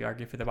is why we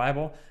argue for the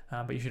Bible.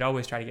 But you should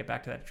always try to get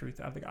back to that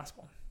truth of the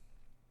gospel.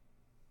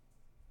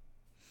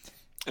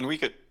 And we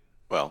could,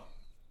 well,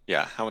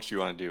 yeah. How much do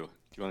you want to do? Do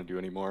you want to do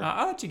any more?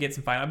 I'll let you get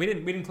some final. We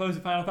didn't close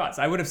the final thoughts.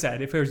 I would have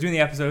said if I was doing the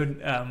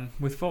episode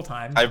with full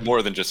time. I have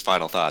more than just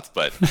final thoughts,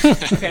 but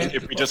okay.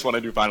 If we just want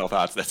to do final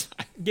thoughts, that's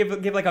fine.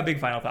 Give like a big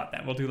final thought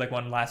then. We'll do like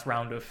one last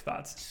round of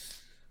thoughts.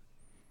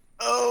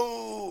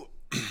 Oh,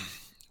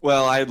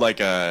 well, I had like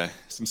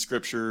some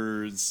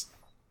scriptures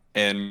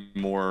and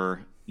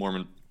more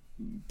Mormon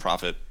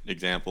prophet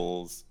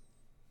examples.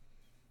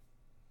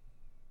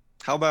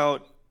 How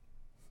about?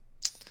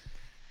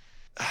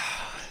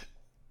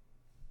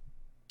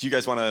 Do you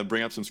guys want to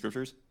bring up some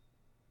scriptures?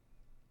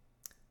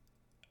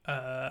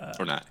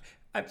 Or not?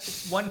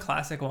 One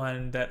classic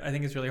one that I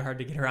think is really hard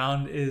to get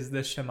around is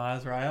the Shema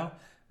Israel,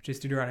 which is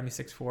Deuteronomy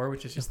 6:4,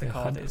 which is just the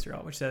call to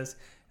Israel, which says,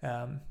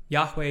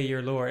 Yahweh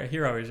your Lord,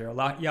 hear, O Israel,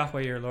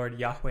 Yahweh your Lord,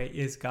 Yahweh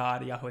is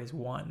God, Yahweh is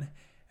one.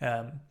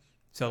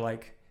 So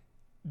like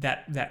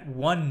that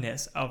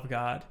oneness of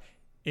God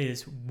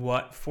is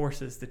what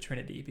forces the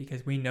Trinity,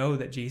 because we know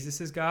that Jesus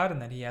is God and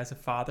that he has a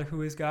Father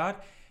who is God.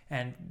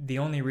 And the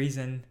only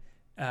reason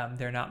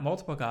they're not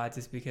multiple gods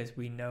is because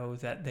we know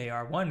that they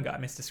are one God. I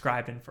mean, it's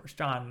described in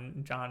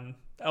 1 John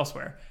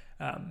elsewhere.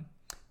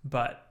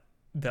 But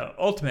the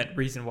ultimate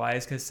reason why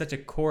is because such a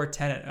core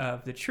tenet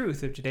of the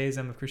truth of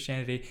Judaism, of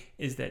Christianity,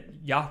 is that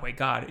Yahweh,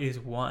 God, is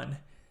one.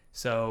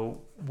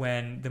 So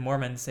when the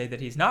Mormons say that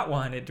he's not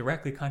one, it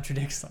directly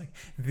contradicts like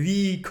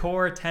the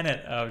core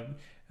tenet of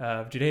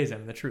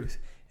Judaism, the truth,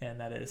 and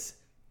that is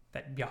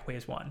that Yahweh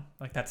is one.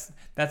 Like that's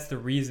the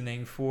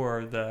reasoning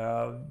for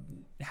the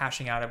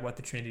hashing out of what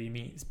the Trinity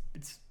means.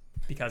 It's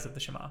because of the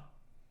Shema.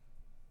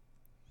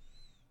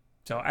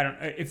 So I don't,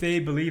 if they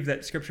believe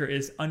that Scripture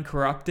is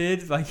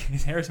uncorrupted, like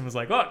Harrison was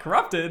like, "Oh,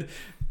 corrupted,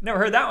 never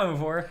heard that one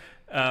before."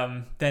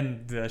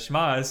 Then the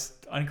Shema is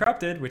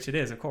uncorrupted, which it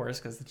is, of course,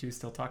 because the Jews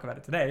still talk about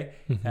it today.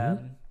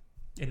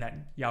 In that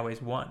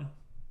Yahweh's one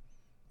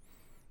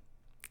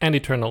and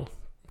eternal.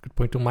 Could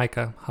point to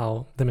Micah,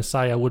 how the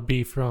Messiah would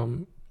be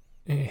from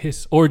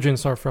his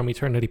origins are from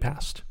eternity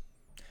past.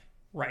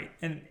 Right.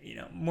 And,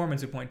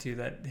 Mormons would point to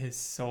that his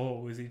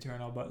soul was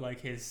eternal, but like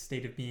his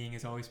state of being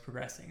is always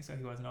progressing. So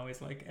he wasn't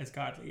always like as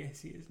godly as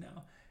he is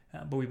now.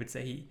 But we would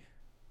say he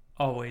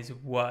always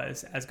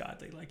was as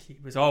godly. Like he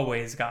was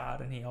always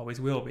God and he always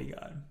will be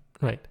God.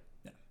 Right.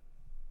 Yeah.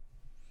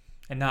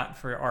 And not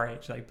for our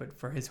age, but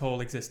for his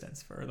whole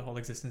existence, for the whole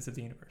existence of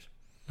the universe.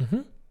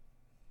 Mm-hmm.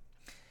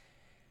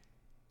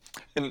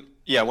 And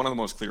yeah, one of the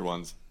most clear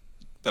ones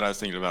that I was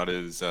thinking about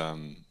is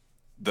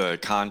the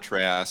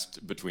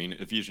contrast between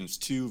Ephesians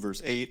 2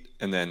 verse 8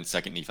 and then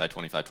 2 Nephi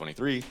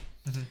 25:23.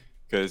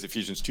 Because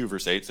Ephesians 2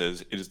 verse 8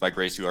 says, "It is by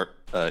grace you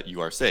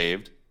are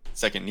saved."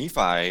 2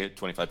 Nephi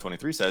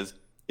 25:23 says,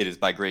 "It is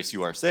by grace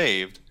you are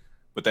saved."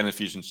 But then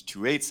Ephesians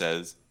 2:8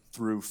 says,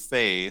 "Through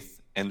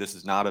faith, and this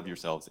is not of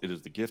yourselves, it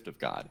is the gift of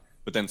God."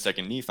 But then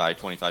 2 Nephi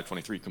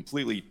 25:23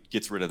 completely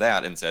gets rid of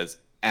that and says,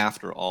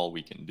 "After all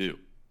we can do."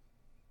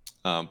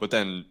 But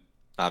then,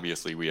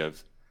 obviously, we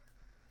have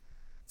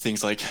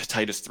things like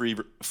Titus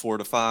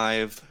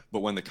 3:4-5. "But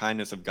when the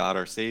kindness of God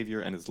our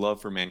Savior and his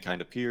love for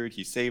mankind appeared,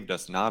 he saved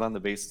us not on the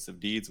basis of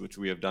deeds which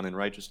we have done in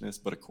righteousness,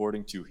 but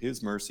according to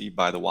his mercy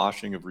by the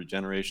washing of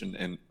regeneration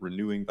and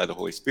renewing by the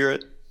Holy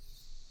Spirit."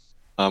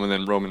 And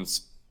then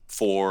Romans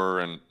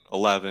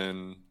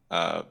 4:11,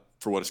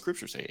 "For what does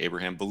Scripture say?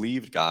 Abraham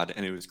believed God,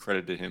 and it was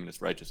credited to him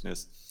as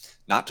righteousness.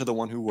 Not to the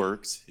one who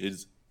works,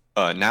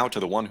 now to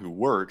the one who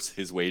works,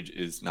 his wage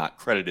is not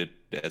credited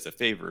as a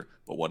favor,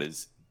 but what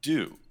is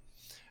due."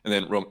 And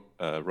then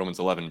Romans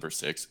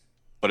 11:6,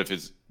 "But if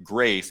his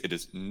grace, it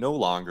is no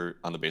longer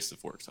on the basis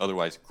of works.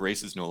 Otherwise,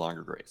 grace is no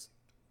longer grace."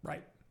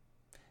 Right.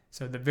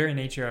 So the very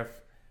nature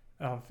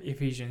of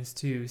Ephesians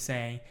 2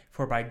 saying,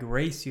 "For by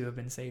grace you have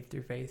been saved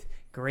through faith,"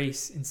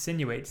 grace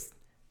insinuates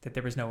that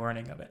there was no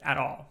earning of it at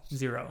all.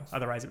 Zero.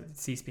 Otherwise, it would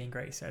cease being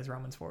grace, as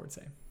Romans 4 would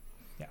say.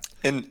 Yeah.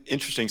 And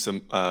interesting,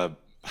 some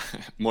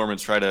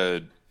Mormons try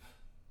to,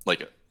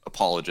 like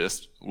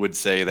apologists, would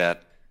say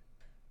that,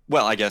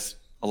 well, I guess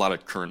a lot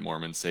of current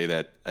Mormons say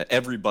that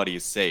everybody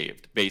is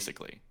saved,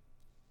 basically.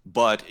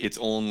 But it's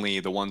only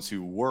the ones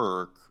who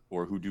work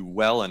or who do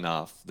well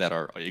enough that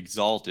are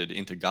exalted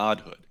into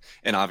godhood.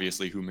 And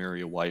obviously who marry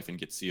a wife and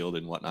get sealed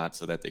and whatnot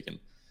so that they can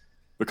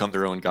become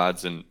their own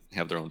gods and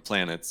have their own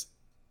planets.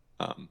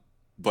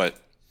 But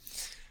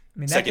I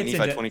mean, 2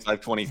 Nephi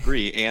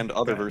 25:23 and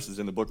other verses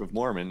in the Book of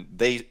Mormon,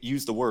 they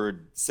use the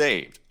word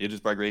saved. It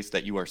is by grace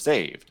that you are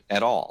saved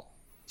at all.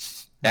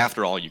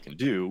 After all you can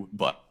do,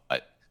 but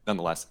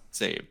nonetheless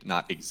saved,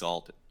 not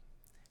exalted.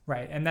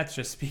 Right, and that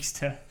just speaks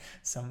to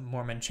some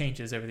Mormon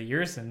changes over the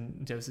years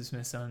and Joseph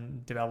Smith's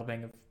own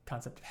developing of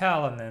concept of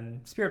hell and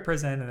then spirit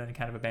prison and then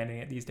kind of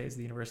abandoning it these days,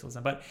 the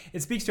universalism. But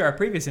it speaks to our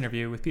previous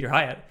interview with Peter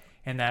Hyatt,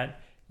 and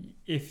that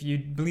if you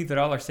believe that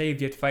all are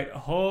saved, you have to fight a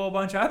whole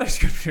bunch of other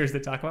scriptures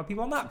that talk about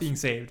people not being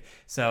saved.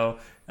 So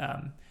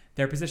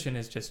their position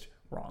is just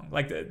wrong.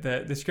 Like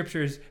the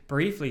scriptures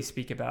briefly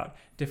speak about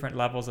different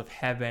levels of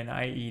heaven,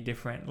 i.e.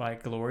 different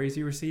like glories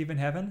you receive in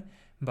heaven.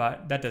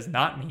 But that does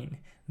not mean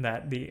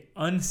that the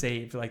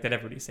unsaved, like that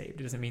everybody's saved.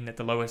 It doesn't mean that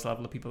the lowest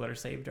level of people that are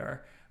saved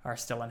are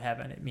still in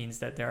heaven. It means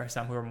that there are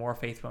some who are more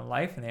faithful in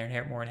life and they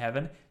inherit more in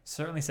heaven. It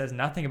certainly says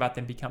nothing about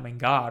them becoming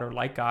God or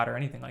like God or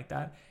anything like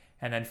that.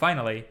 And then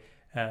finally,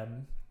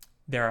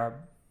 there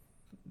are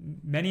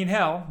many in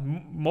hell,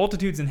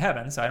 multitudes in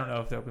heaven. So I don't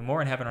know if there'll be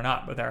more in heaven or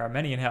not, but there are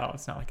many in hell.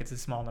 It's not like it's a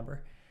small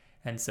number.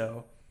 And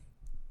so,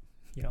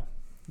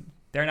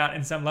 they're not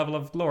in some level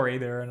of glory.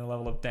 They're in a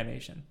level of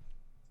damnation.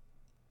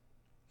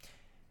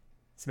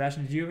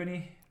 Sebastian, did you have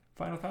any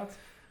final thoughts?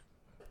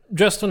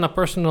 Just on a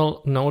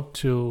personal note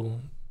to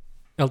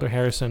Elder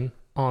Harrison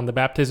on the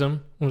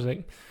baptism, I was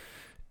like,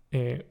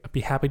 I'd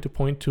be happy to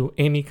point to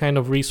any kind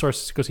of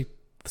resources, because he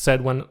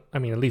said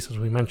at least as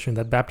we mentioned,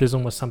 that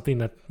baptism was something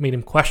that made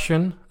him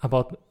question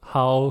about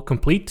how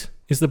complete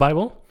is the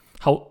Bible,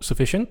 how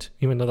sufficient,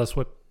 even though that's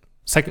what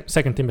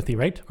Second Timothy,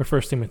 right? Or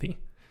First Timothy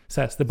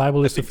says. The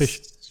Bible is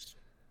sufficient.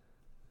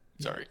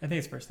 Sorry. I think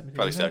it's First Timothy.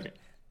 Probably second.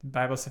 The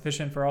Bible is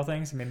sufficient for all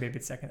things. I mean, maybe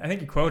it's second. I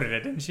think you quoted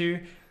it, didn't you,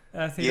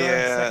 Theodore?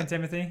 Yeah. Second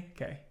Timothy?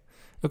 Okay.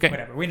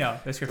 Whatever. We know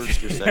the scripture.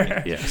 First or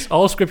second. Yes.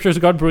 All scriptures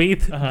God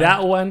breathed. Uh-huh.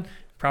 That one.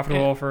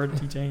 Profitable for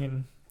teaching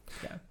and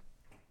yeah.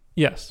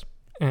 Yes.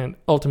 And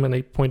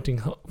ultimately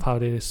pointing how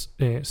it is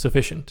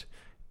sufficient.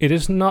 It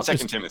is not...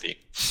 Second Timothy.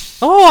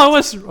 Oh, I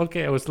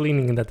was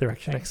leaning in that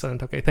direction. Thanks.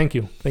 Excellent. Okay, thank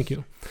you.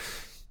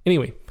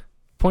 Anyway,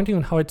 pointing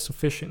on how it's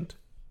sufficient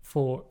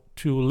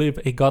to live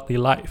a godly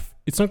life.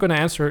 It's not going to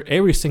answer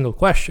every single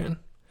question.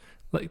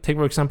 Like, take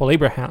for example,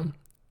 Abraham.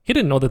 He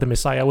didn't know that the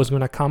Messiah was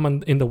going to come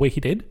in the way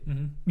he did,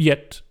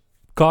 yet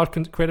God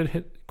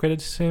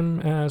credits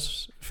him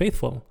as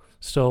faithful.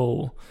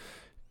 So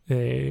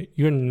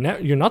you're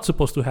not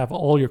supposed to have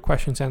all your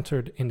questions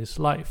answered in this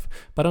life.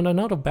 But on the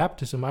note of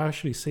baptism, I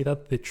actually say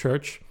that the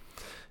church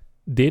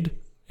did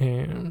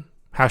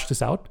hash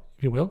this out,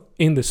 if you will,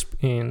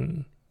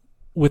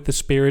 with the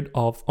spirit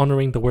of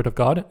honoring the Word of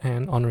God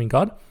and honoring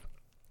God,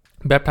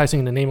 baptizing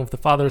in the name of the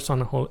Father,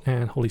 Son,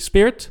 and Holy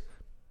Spirit,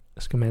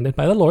 as commanded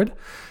by the Lord.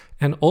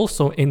 And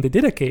also in the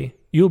Didache,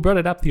 you brought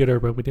it up, Theodore,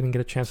 but we didn't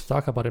get a chance to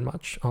talk about it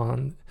much.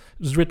 It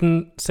was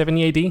written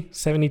 70 AD,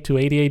 70 to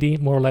 80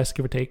 AD, more or less,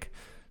 give or take.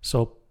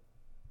 So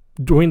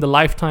during the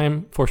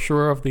lifetime, for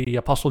sure, of the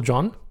Apostle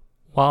John,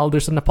 while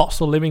there's an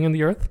apostle living in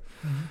the earth.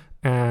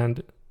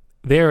 And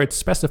there it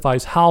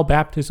specifies how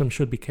baptism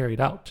should be carried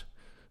out.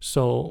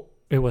 So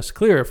it was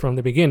clear from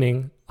the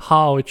beginning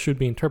how it should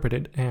be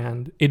interpreted,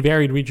 and it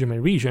varied region by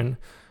region,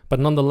 but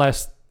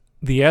nonetheless,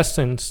 the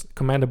essence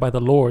commanded by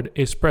the Lord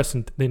is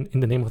present in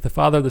the name of the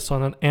Father, the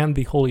Son, and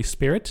the Holy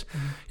Spirit.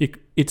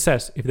 It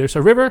says, if there's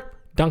a river,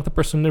 dunk the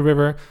person in the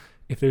river.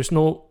 If there's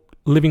no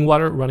living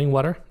water, running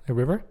water, a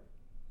river,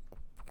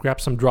 grab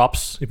some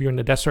drops if you're in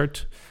the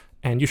desert,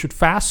 and you should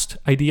fast,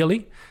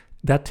 ideally.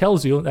 That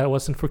tells you that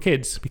wasn't for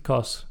kids,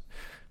 because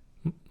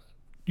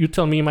you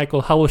tell me,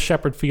 Michael, how will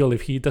Shepherd feel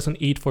if he doesn't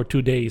eat for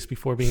 2 days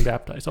before being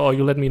baptized? Oh,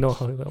 you let me know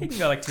how it He can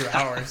go like 2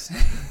 hours.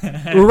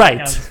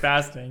 Right.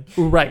 Fasting.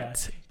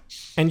 Right. Yeah.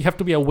 And you have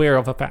to be aware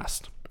of a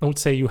fast. I would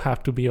say you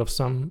have to be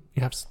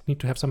need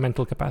to have some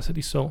mental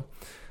capacity. So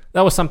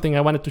that was something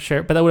I wanted to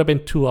share, but that would have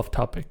been too off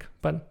topic.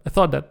 But I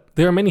thought that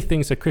there are many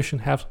things that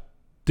Christians have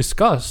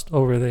discussed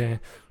over the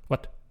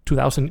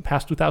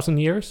past 2,000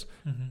 years,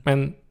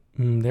 and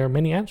there are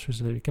many answers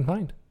that you can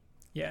find.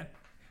 Yeah,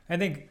 I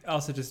think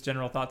also just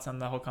general thoughts on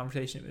the whole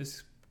conversation. It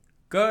was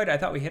good. I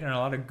thought we hit on a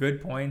lot of good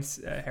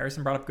points.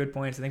 Harrison brought up good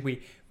points. I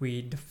think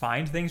we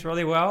defined things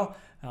really well.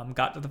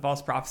 Got to the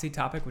false prophecy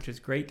topic, which is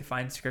great.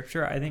 Defined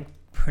scripture, I think,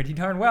 pretty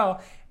darn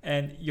well.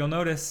 And you'll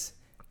notice,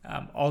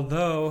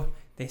 although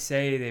they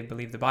say they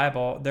believe the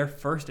Bible, their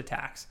first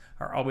attacks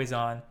are always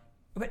on,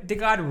 but did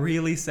God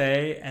really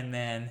say? And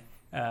then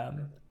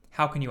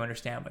how can you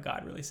understand what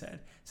God really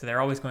said? So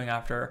they're always going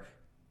after,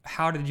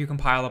 how did you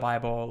compile the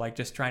Bible? Like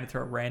just trying to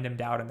throw random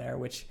doubt in there,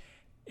 which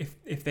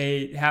if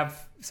they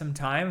have some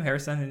time,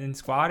 Harrison and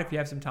Squad, if you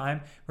have some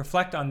time,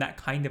 reflect on that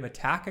kind of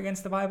attack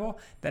against the Bible.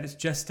 That it's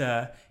just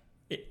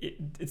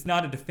it's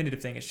not a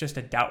definitive thing. It's just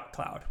a doubt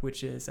cloud,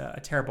 which is a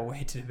terrible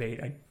way to debate.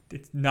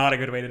 It's not a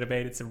good way to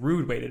debate. It's a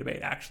rude way to debate,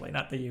 actually.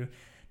 Not that you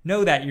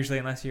know that usually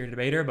unless you're a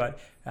debater, but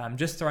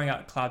just throwing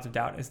out clouds of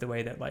doubt is the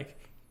way that like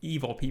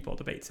evil people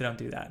debate. So don't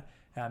do that.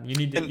 You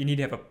need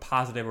to have a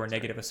positive or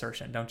negative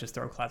assertion. Don't just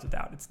throw clouds of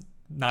doubt. It's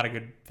not a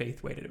good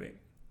faith way to debate.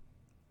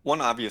 One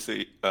obvious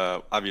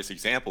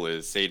example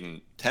is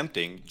Satan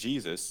tempting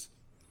Jesus.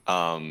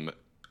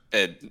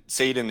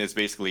 Satan is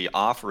basically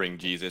offering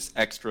Jesus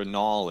extra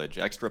knowledge,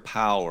 extra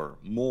power,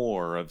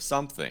 more of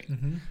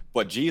something.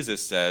 But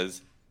Jesus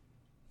says,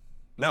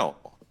 no,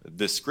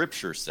 the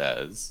scripture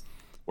says,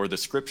 or the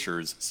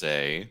scriptures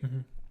say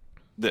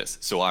this,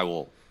 so I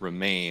will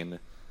remain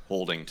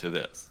holding to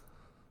this.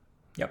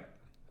 Yep.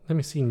 Let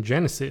me see, in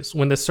Genesis,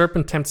 when the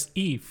serpent tempts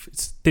Eve,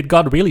 did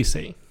God really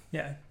say?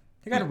 Yeah.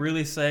 Did God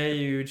really say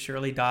you'd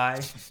surely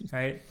die,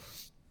 right?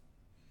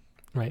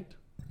 Right.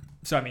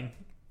 So, I mean,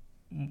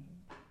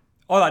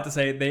 all that to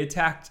say, they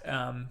attacked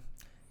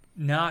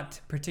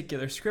not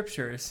particular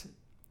scriptures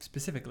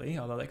specifically,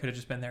 although that could have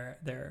just been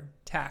their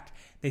tact.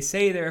 They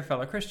say they're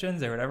fellow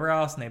Christians or whatever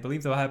else, and they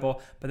believe the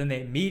Bible, but then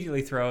they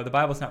immediately throw, the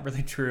Bible's not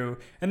really true.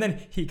 And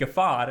then he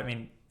guffawed. I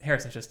mean,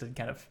 Harrison's just a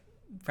kind of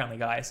friendly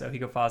guy, so he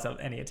guffaws at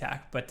any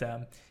attack. But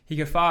he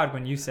guffawed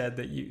when you said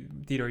that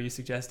Theodore, you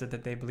suggested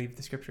that they believe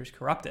the scripture is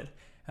corrupted.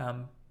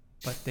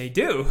 But they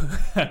do.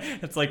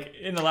 It's like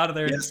in a lot of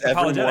their apologetics.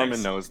 Every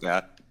Mormon knows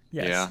that.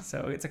 Yes, yeah.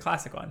 So it's a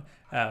classic one.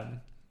 In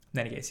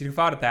any case, he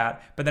guffawed at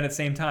that, but then at the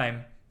same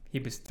time, he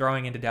was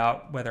throwing into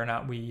doubt whether or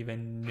not we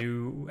even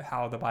knew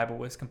how the Bible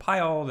was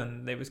compiled,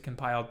 and it was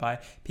compiled by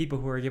people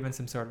who were given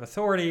some sort of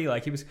authority.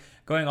 Like he was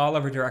going all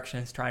over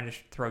directions, trying to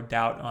throw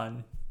doubt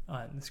on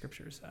the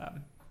scriptures.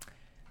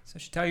 So I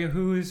should tell you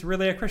who's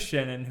really a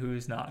Christian and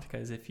who's not,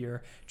 because if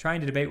you're trying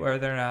to debate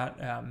whether or not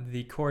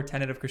the core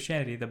tenet of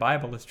Christianity, the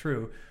Bible, is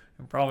true,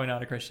 you're probably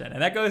not a Christian.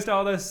 And that goes to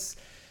all those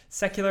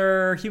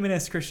secular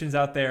humanist Christians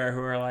out there who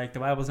are like, the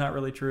Bible's not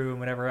really true and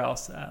whatever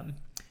else.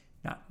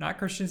 Not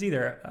Christians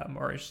either,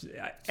 or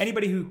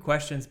anybody who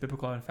questions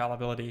biblical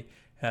infallibility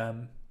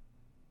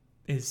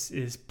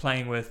is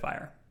playing with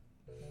fire.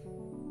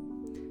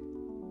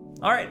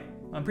 All right,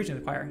 I'm preaching to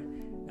the choir.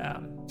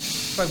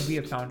 But we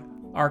have found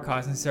our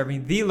cause in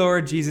serving the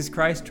Lord Jesus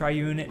Christ,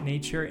 triune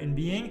nature and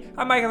being.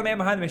 I'm Michael, the man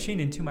behind the machine,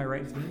 and to my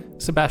right is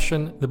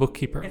Sebastian, the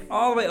bookkeeper. And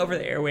all the way over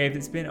the airwaves,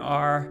 it's been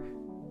our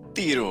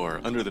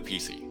Theodore under the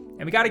PC.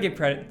 And we got to give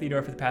credit to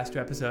Theodore for the past 2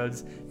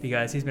 episodes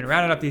because he's been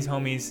rounding up these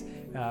homies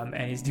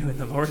and he's doing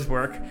the Lord's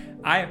work.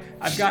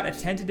 I've got a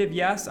tentative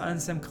yes on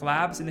some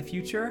collabs in the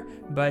future,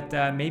 but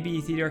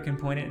maybe Theodore can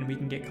point it and we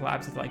can get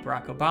collabs with like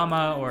Barack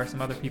Obama or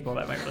some other people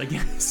that might really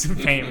get some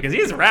fame because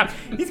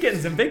he's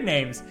getting some big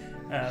names.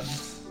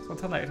 So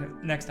until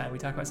next time, we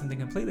talk about something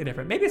completely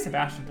different. Maybe a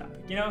Sebastian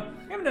topic. We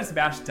haven't done a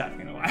Sebastian topic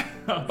in a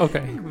while. Okay.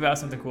 Think about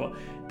something cool.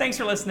 Thanks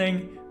for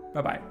listening.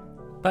 Bye-bye.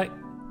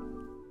 Bye.